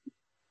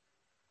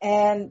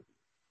 And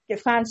you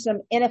find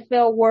some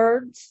NFL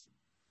words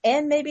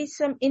and maybe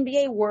some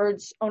NBA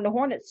words on the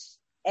Hornets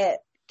at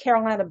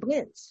Carolina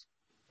Blitz.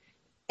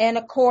 And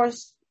of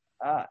course,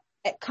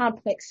 at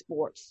Complex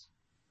Sports.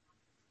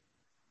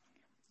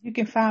 You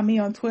can find me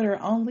on Twitter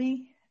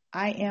only.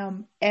 I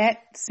am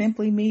at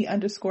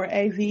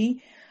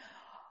simplyme_AV.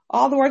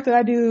 All the work that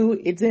I do,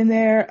 it's in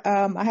there.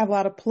 I have a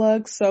lot of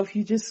plugs. So if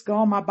you just go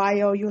on my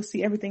bio, you'll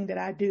see everything that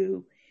I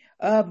do.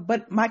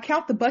 But my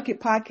Count the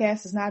Bucket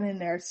podcast is not in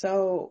there.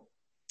 So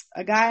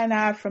a guy and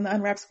I from the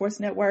Unwrapped Sports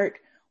Network,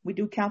 we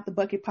do Count the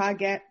Bucket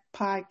podcast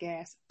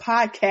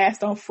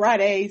on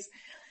Fridays.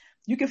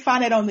 You can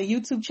find it on the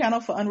YouTube channel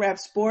for Unwrapped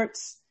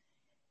Sports.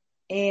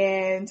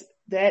 And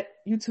that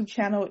YouTube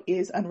channel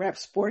is Unwrapped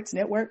Sports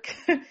Network.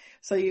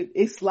 So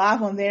it's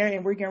live on there,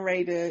 and we're getting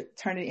ready to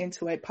turn it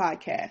into a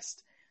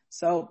podcast.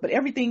 So, but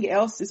everything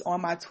else is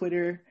on my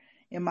Twitter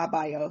in my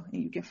bio,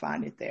 and you can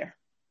find it there.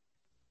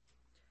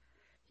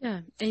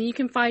 Yeah, and you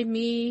can find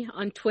me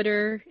on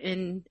Twitter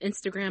and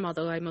Instagram,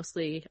 although I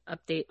mostly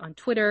update on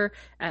Twitter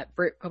at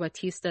Britt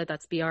Robotista.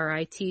 That's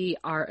BRIT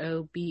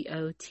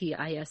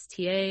ROBOTISTA.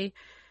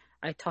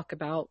 I talk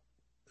about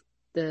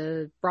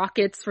the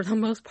Rockets for the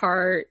most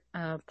part,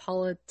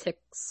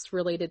 politics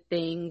related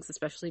things,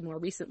 especially more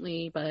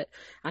recently, but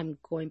I'm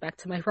going back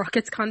to my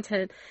Rockets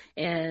content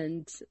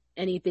and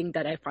anything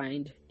that I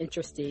find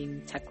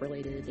interesting, tech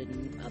related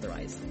and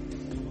otherwise.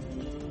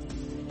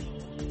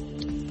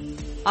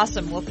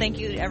 Awesome. Well, thank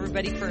you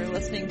everybody for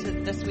listening to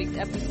this week's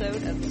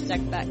episode of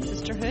Step Back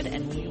Sisterhood,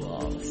 and we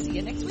will see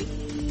you next week.